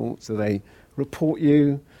press in court, so they report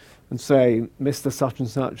you and say Mr. Such and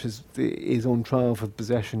Such is on trial for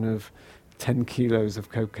possession of 10 kilos of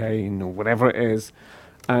cocaine or whatever it is.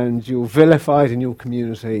 And you're vilified in your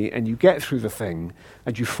community, and you get through the thing,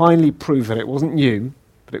 and you finally prove that it wasn't you,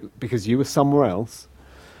 because you were somewhere else.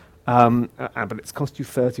 But it's cost you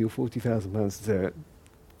 £30,000 or £40,000 to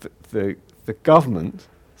do it. The government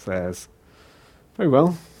says, very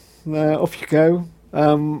well, off you go.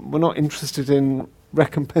 We're not interested in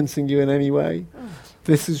recompensing you in any way.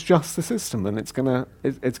 This is just the system, and it's gonna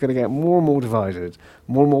get more and more divided,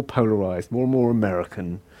 more and more polarised, more and more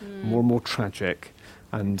American, more and more tragic.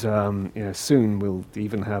 And soon we'll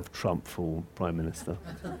even have Trump for Prime Minister.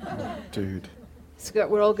 Dude.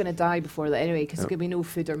 We're all going to die before that anyway, because there's going to be no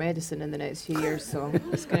food or medicine in the next few years, so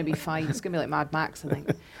it's going to be fine. It's going to be like Mad Max, I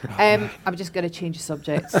think. I'm just going to change the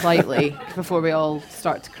subject slightly before we all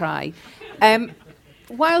start to cry.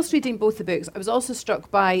 Whilst reading both the books, I was also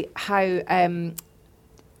struck by how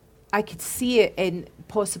I could see it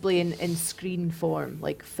possibly in screen form,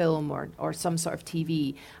 like film or some sort of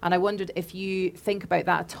TV. And I wondered if you think about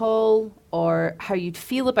that at all, or how you'd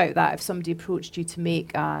feel about that if somebody approached you to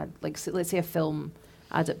make, let's say, a film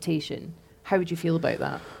adaptation. How would you feel about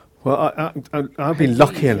that? Well, I've been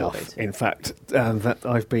lucky enough, in fact, that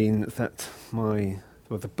the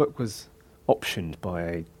book was optioned by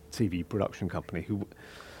a TV production company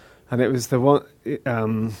and it was the one. It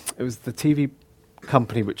was the TV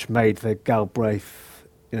company which made the Galbraith,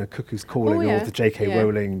 Cuckoo's Calling, or the J.K.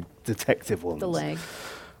 Rowling detective ones. The Leg.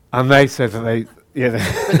 And they said that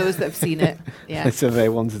for those that have seen it, they said they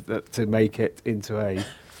wanted to make it into a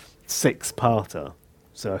 6-parter,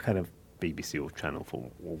 so a kind of BBC or Channel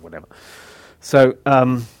 4 or whatever. So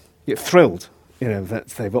thrilled, that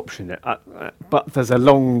they've optioned it. But there's a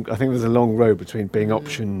long road between being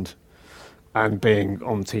optioned and being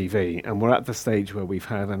on TV, and we're at the stage where we've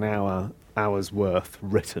had an hour's worth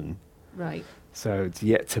written. Right. So it's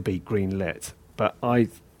yet to be greenlit. But I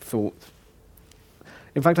thought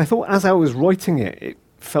as I was writing it, it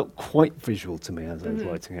felt quite visual to me as I was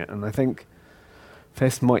writing it. And I think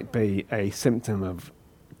this might be a symptom of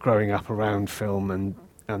growing up around film and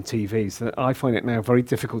TV, so that I find it now very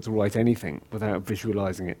difficult to write anything without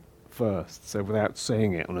visualising it first, so without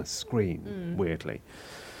seeing it on a screen, weirdly.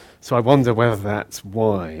 So I wonder whether that's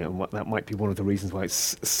why, and what that might be one of the reasons why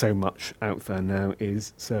it's so much out there now,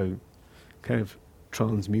 is so kind of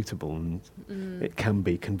transmutable, and it can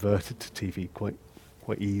be converted to TV quite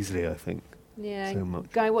easily, I think. Yeah. So much.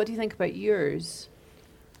 Guy, what do you think about yours?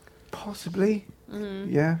 Possibly.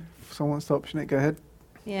 Yeah. If someone wants to option it, go ahead.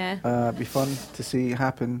 Yeah. Be fun to see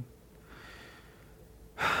happen.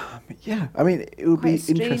 Yeah. I mean, it would Quite be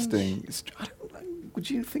strange. interesting. I don't know. Would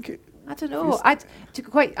you think it? I don't know.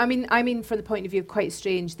 I mean, from the point of view of quite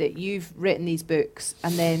strange that you've written these books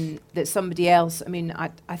and then that somebody else. I mean,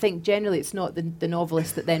 I think generally it's not the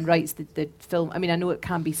novelist that then writes the film. I mean, I know it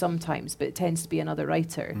can be sometimes, but it tends to be another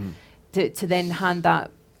writer to then hand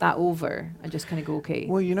that over and just kind of go, okay.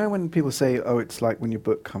 Well, when people say, oh, it's like when your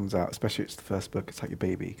book comes out, especially if it's the first book, it's like your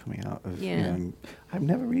baby coming out of, and I've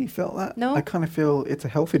never really felt that. No. I kind of feel it's a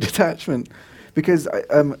healthy detachment, because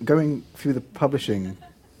going through the publishing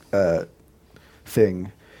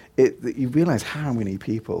thing, you realise how many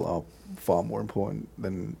people are far more important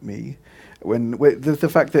than me. When the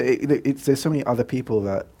fact that there's so many other people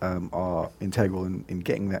that are integral in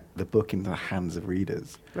getting the book into the hands of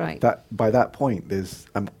readers. Right. That by that point,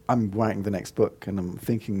 I'm writing the next book and I'm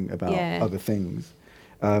thinking about other things,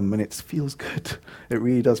 and it feels good. It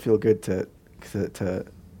really does feel good to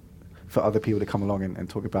for other people to come along and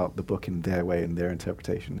talk about the book in their way and their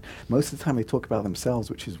interpretation. Most of the time, they talk about themselves,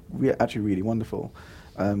 which is actually really wonderful.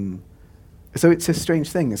 So it's a strange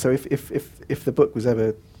thing. So if the book was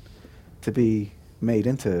ever to be made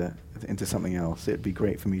into something else, it'd be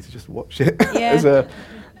great for me to just watch it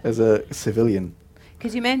as a civilian.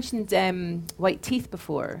 Because you mentioned White Teeth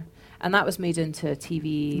before, and that was made into a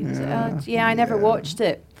TV. I never watched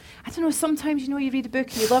it. I don't know, sometimes, you read a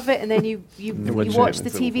book and you love it, and then you watch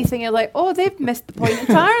the TV thing, you're like, oh, they've missed the point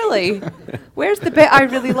entirely. Where's the bit I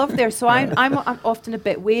really love there? So I'm often a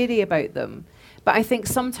bit wary about them. But I think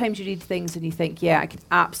sometimes you read things and you think, I could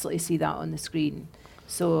absolutely see that on the screen.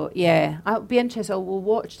 So, I'll be interested. We'll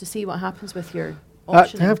watch to see what happens with your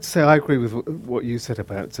option. I have to say, I agree with what you said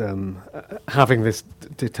about having this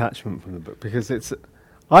detachment from the book, because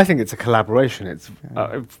I think it's a collaboration. It's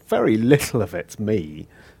very little of it's me.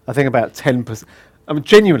 I think about 10%. I mean,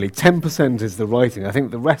 genuinely, 10% is the writing. I think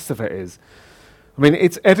the rest of it is. I mean,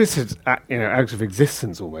 it's edited out of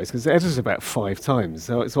existence almost, because it's edited about 5 times.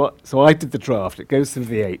 So I did the draft. It goes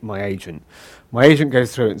through my agent. My agent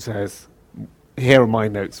goes through it and says, "Here are my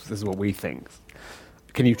notes. This is what we think.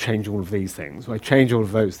 Can you change all of these things?" So I change all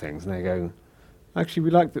of those things, and they go, "Actually, we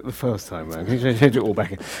liked it the first time round. Can you change it all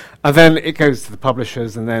back in?" And then it goes to the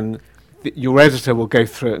publishers, and then your editor will go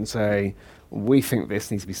through it and say, "We think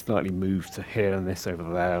this needs to be slightly moved to here and this over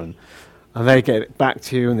there," and they get it back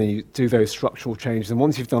to you, and then you do those structural changes. And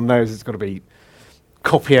once you've done those, it's got to be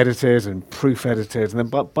copy edited and proof edited. And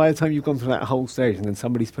then by the time you've gone through that whole stage, and then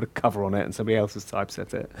somebody's put a cover on it and somebody else has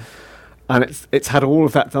typeset it, and it's had all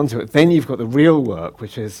of that done to it, then you've got the real work,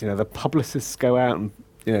 which is the publicists go out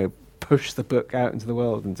and push the book out into the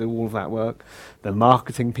world and do all of that work. The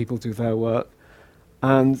marketing people do their work,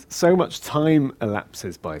 and so much time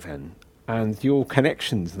elapses by then. And your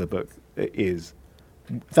connection to the book is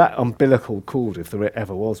that umbilical cord, if there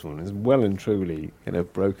ever was one, is well and truly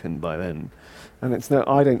broken by then. And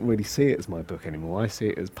I don't really see it as my book anymore. I see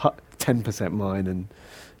it as 10% mine and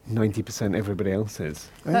 90% everybody else's.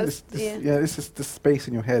 This is the space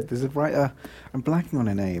in your head. There's a writer, I'm blanking on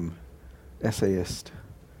her name, essayist,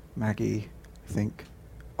 Maggie, I think,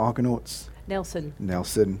 Argonauts. Nelson.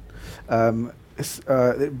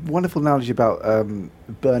 Wonderful analogy about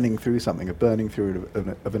burning through something, burning through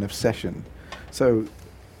of an obsession. So,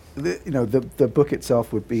 the book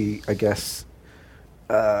itself would be, I guess,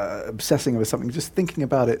 obsessing over something, just thinking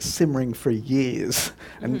about it, simmering for years,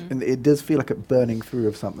 and it does feel like a burning through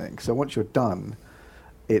of something. So once you're done,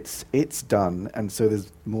 it's done, and so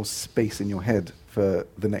there's more space in your head for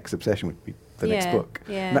the next obsession, would be the next book.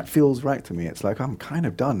 Yeah. And that feels right to me. It's like, I'm kind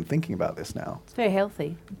of done thinking about this now. It's very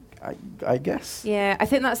healthy. I guess. Yeah, I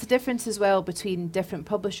think that's the difference as well between different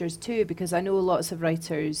publishers too, because I know lots of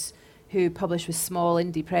writers who publish with small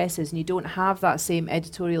indie presses, and you don't have that same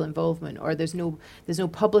editorial involvement, or there's no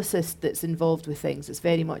publicist that's involved with things. It's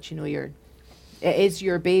very much, it is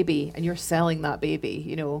your baby, and you're selling that baby,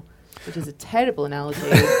 which is a terrible analogy.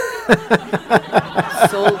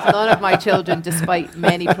 Sold none of my children, despite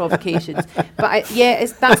many provocations. But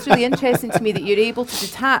that's really interesting to me that you're able to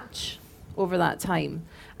detach over that time.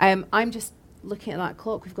 I'm just looking at that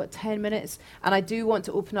clock. We've got 10 minutes, and I do want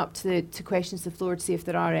to open up to questions to the floor to see if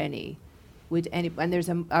there are any. And there's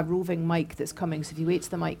a roving mic that's coming, so if you wait till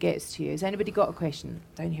the mic gets to you. Has anybody got a question?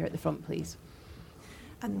 Down here at the front, please.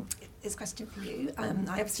 It's a question for you.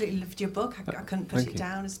 I absolutely loved your book. I couldn't put it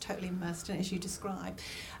down. I was totally immersed in it, as you describe.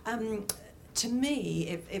 To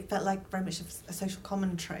me, it felt like very much a social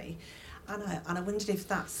commentary, and I wondered if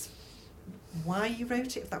that's why you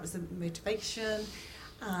wrote it, if that was the motivation.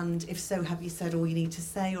 And if so, have you said all you need to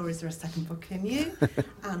say, or is there a second book in you?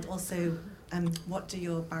 And also, what do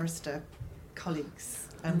your barrister colleagues,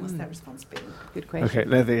 what's their response been? Good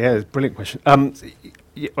question. Okay, brilliant question.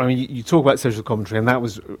 You talk about social commentary, and that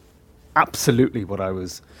was absolutely what I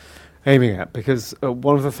was aiming at, because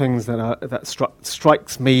one of the things that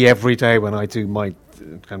strikes me every day when I do my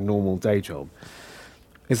kind of normal day job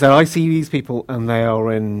is that I see these people and they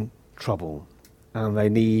are in trouble and they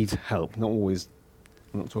need help. Not always.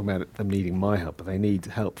 I'm not talking about them needing my help, but they need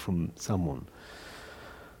help from someone.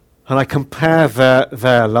 And I compare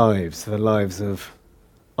their lives to the lives of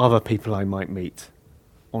other people I might meet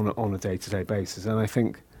on a day-to-day basis. And I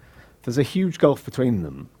think there's a huge gulf between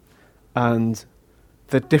them. And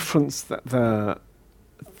the difference that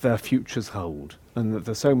their futures hold and that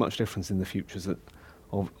there's so much difference in the futures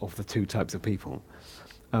of the two types of people.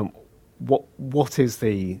 What is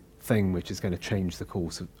the thing which is going to change the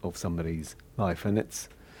course of somebody's life?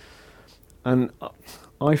 And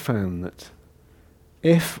I found that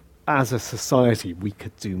if, as a society, we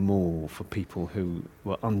could do more for people who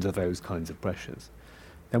were under those kinds of pressures,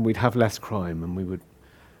 then we'd have less crime, and we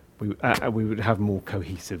would have more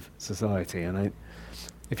cohesive society. And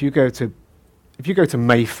if you go to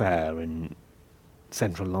Mayfair in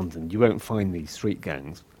central London, you won't find these street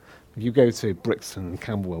gangs. If you go to Brixton and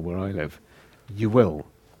Camberwell, where I live, you will.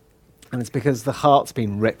 And it's because the heart's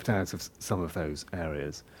been ripped out of some of those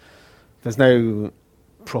areas. There's no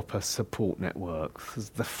proper support network.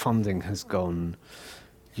 The funding has gone.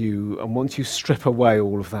 And once you strip away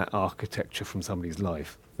all of that architecture from somebody's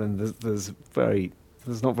life, then there's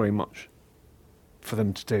not very much for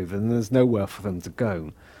them to do. Then there's nowhere for them to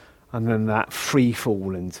go. And then that free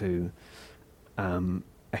fall into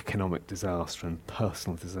economic disaster and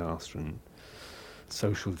personal disaster and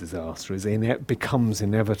social disaster becomes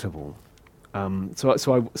inevitable.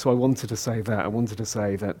 So I wanted to say that. I wanted to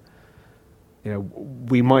say that,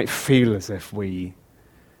 we might feel as if we,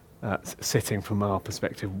 sitting from our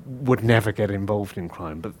perspective, would never get involved in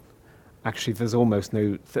crime, but actually there's almost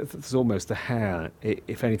a hair,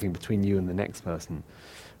 if anything, between you and the next person.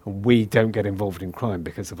 We don't get involved in crime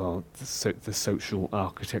because of the social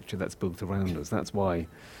architecture that's built around us. That's why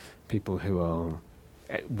people who are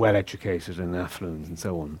well educated and affluent and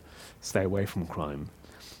so on stay away from crime.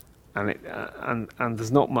 And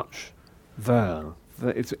there's not much there.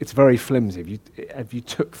 It's very flimsy. If you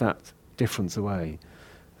took that difference away,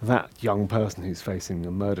 that young person who's facing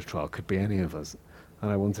a murder trial could be any of us. And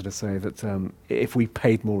I wanted to say that if we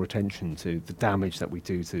paid more attention to the damage that we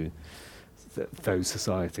do to those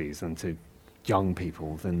societies and to young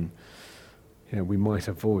people, then we might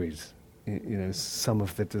avoid some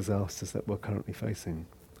of the disasters that we're currently facing.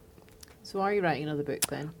 So are you writing another book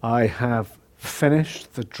then? I have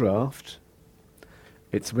finished the draft.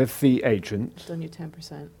 It's with the agent. Done your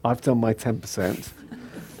 10%. I've done my 10%.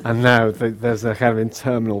 And now there's a kind of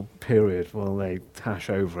internal period while they hash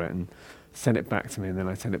over it and send it back to me, and then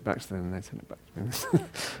I send it back to them, and they send it back to me.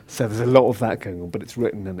 So there's a lot of that going on, but it's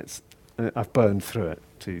written, and I've burned through it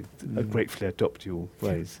to gratefully adopt your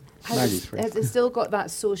ways. Has it still got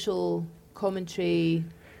that social commentary?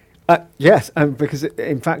 Yes, because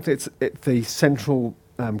in fact the central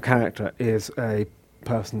character is a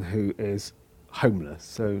person who is homeless.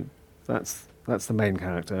 So that's the main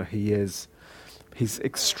character. He's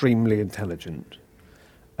extremely intelligent,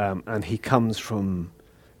 and he comes from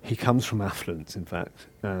affluence, in fact,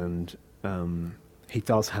 and he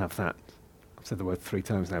does have that. I've said the word 3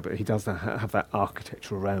 times now, but he does have that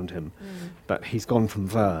architecture around him. But he's gone from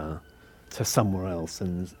there to somewhere else,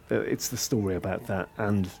 and it's the story about that,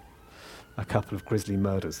 and a couple of grisly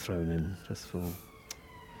murders thrown in just for.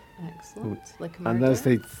 Excellent. Like a and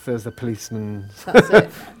murder. there's the policeman That's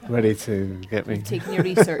it. ready to get me. You've taken your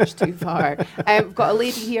research too far. We've got a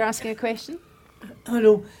lady here asking a question.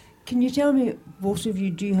 Hello. Can you tell me, both of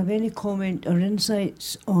you, do you have any comment or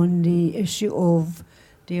insights on the issue of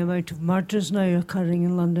the amount of murders now occurring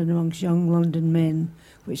in London amongst young London men,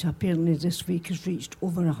 which apparently this week has reached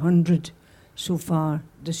over 100 so far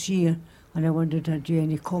this year? And I wondered, had you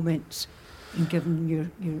any comments, in given your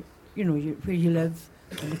where you live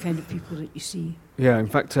and the kind of people that you see? Yeah, in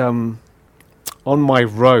fact, on my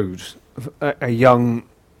road, a young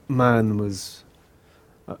man was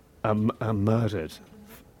murdered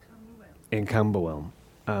in Camberwell,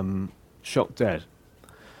 shot dead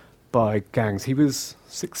by gangs. He was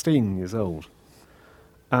 16 years old,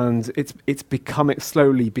 and it's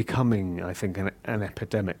slowly becoming, I think, an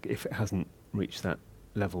epidemic if it hasn't reached that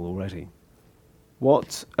level already.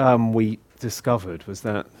 What we discovered was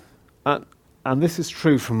that, and this is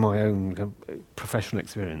true from my own professional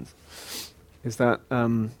experience, is that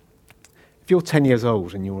if you're 10 years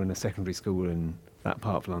old and you're in a secondary school in that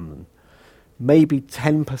part of London, maybe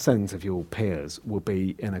 10% of your peers will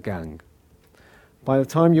be in a gang. By the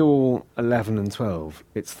time you're 11 and 12,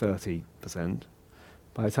 it's 30%.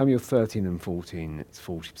 By the time you're 13 and 14, it's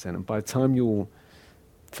 40%. And by the time you're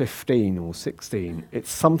 15 or 16,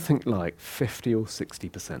 it's something like 50 or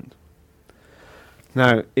 60%.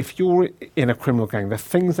 Now, if you're in a criminal gang, the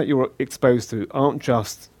things that you're exposed to aren't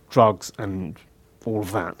just drugs and all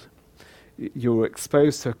of that. You're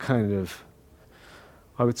exposed to a kind of,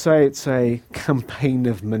 I would say it's a campaign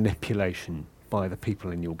of manipulation by the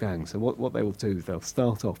people in your gang. So what they will do is they'll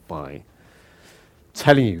start off by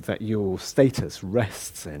telling you that your status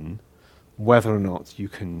rests in whether or not you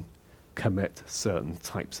can commit certain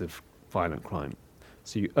types of violent crime.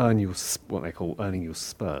 So you earn what they call earning your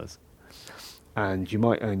spurs. And you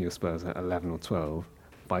might earn your spurs at 11 or 12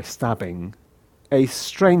 by stabbing a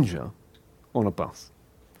stranger on a bus,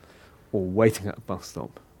 or waiting at a bus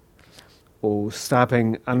stop, or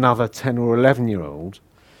stabbing another 10 or 11-year-old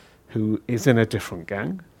who is in a different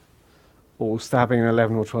gang, or stabbing an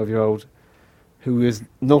 11 or 12-year-old who is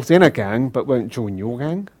not in a gang but won't join your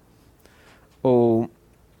gang. Or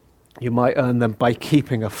you might earn them by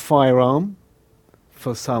keeping a firearm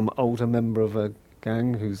for some older member of a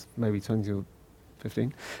gang who's maybe 20 or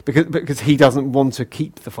 15, because he doesn't want to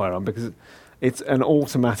keep the firearm, because it's an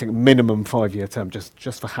automatic minimum 5-year term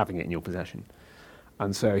just for having it in your possession.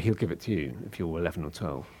 And so he'll give it to you if you're 11 or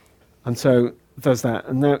 12. And so there's that.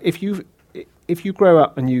 And now if you grow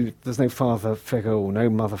up and there's no father figure or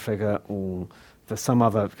no mother figure, or there's some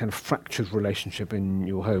other kind of fractured relationship in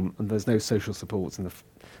your home, and there's no social supports, and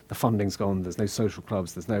the funding's gone, there's no social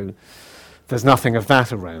clubs, there's nothing of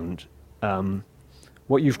that around,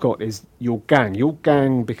 what you've got is your gang. Your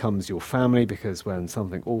gang becomes your family, because when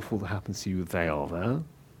something awful that happens to you, they are there,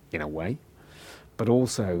 in a way. But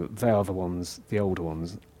also, they are the ones, the older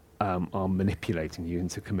ones, are manipulating you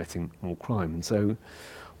into committing more crime. And so,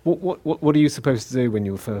 what are you supposed to do when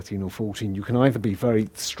you're 13 or 14? You can either be very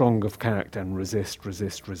strong of character and resist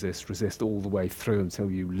all the way through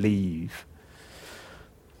until you leave.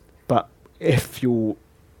 But if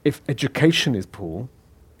education is poor,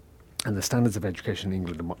 and the standards of education in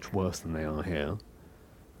England are much worse than they are here.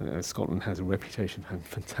 Scotland has a reputation for having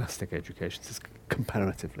fantastic education, just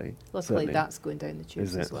comparatively. Luckily, certainly. that's going down the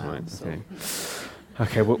tubes as well. Right, so. okay.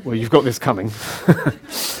 Okay, well, you've got this coming.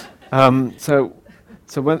 So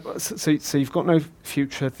you've got no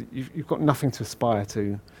future. You've got nothing to aspire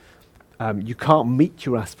to. You can't meet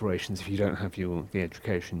your aspirations if you don't have the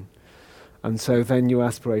education, and so then your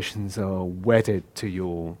aspirations are wedded to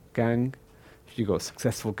your gang. If you've got a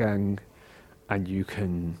successful gang, and you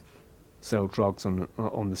can sell drugs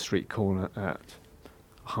on the street corner at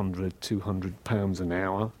 £100, £200 an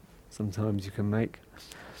hour, sometimes you can make,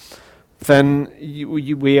 then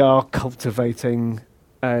we are cultivating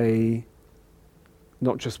not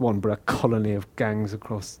just one, but a colony of gangs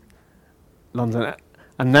across London.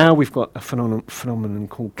 And now we've got a phenomenon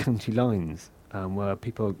called county lines, where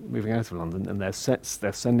people are moving out of London, and they're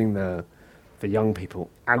sending the young people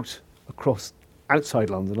outside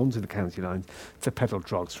London onto the county lines to peddle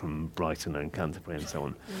drugs from Brighton and Canterbury and so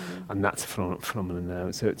on. And that's a phenomenon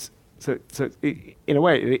now. So in a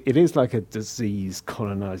way, it is like a disease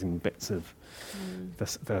colonising bits of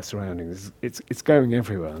their surroundings. It's going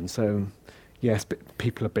everywhere. And so, yes,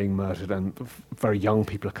 people are being murdered, and very young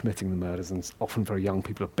people are committing the murders, and often very young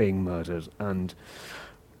people are being murdered. And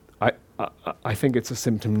I think it's a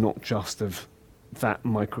symptom not just of that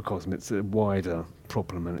microcosm, it's a wider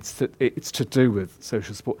problem, and it's to do with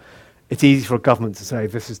social support. It's easy for a government to say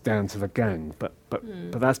this is down to the gang, but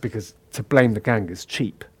that's because to blame the gang is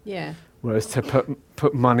cheap. Yeah. Whereas to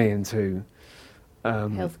put money into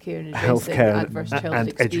healthcare and addressing adverse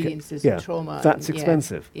childhood experiences and trauma. That's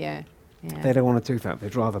expensive. Yeah. They don't want to do that.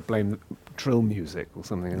 They'd rather blame drill music or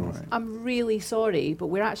something else. Right. I'm really sorry, but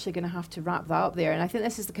we're actually going to have to wrap that up there. And I think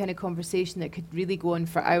this is the kind of conversation that could really go on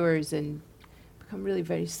for hours and become really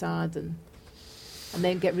very sad and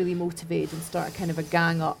then get really motivated and start a kind of a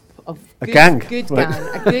gang up of a gang. Good right.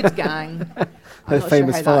 gang, a good gang. I'm not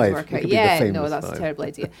famous sure how that would five. work It out. could be the Yeah, famous no, that's five. a terrible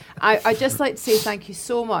idea. I'd just like to say thank you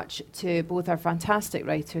so much to both our fantastic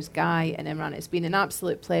writers, Guy and Imran. It's been an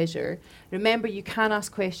absolute pleasure. Remember, you can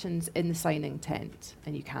ask questions in the signing tent,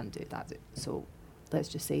 and you can do that. So let's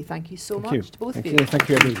just say thank you so much to both of you. Thank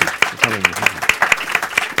you, everybody, for coming.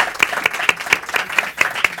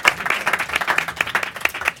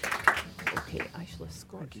 Okay, I shall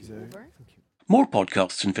escort you over. More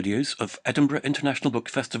podcasts and videos of Edinburgh International Book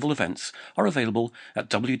Festival events are available at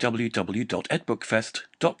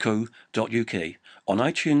www.edbookfest.co.uk on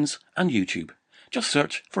iTunes and YouTube. Just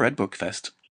search for Ed Book Fest.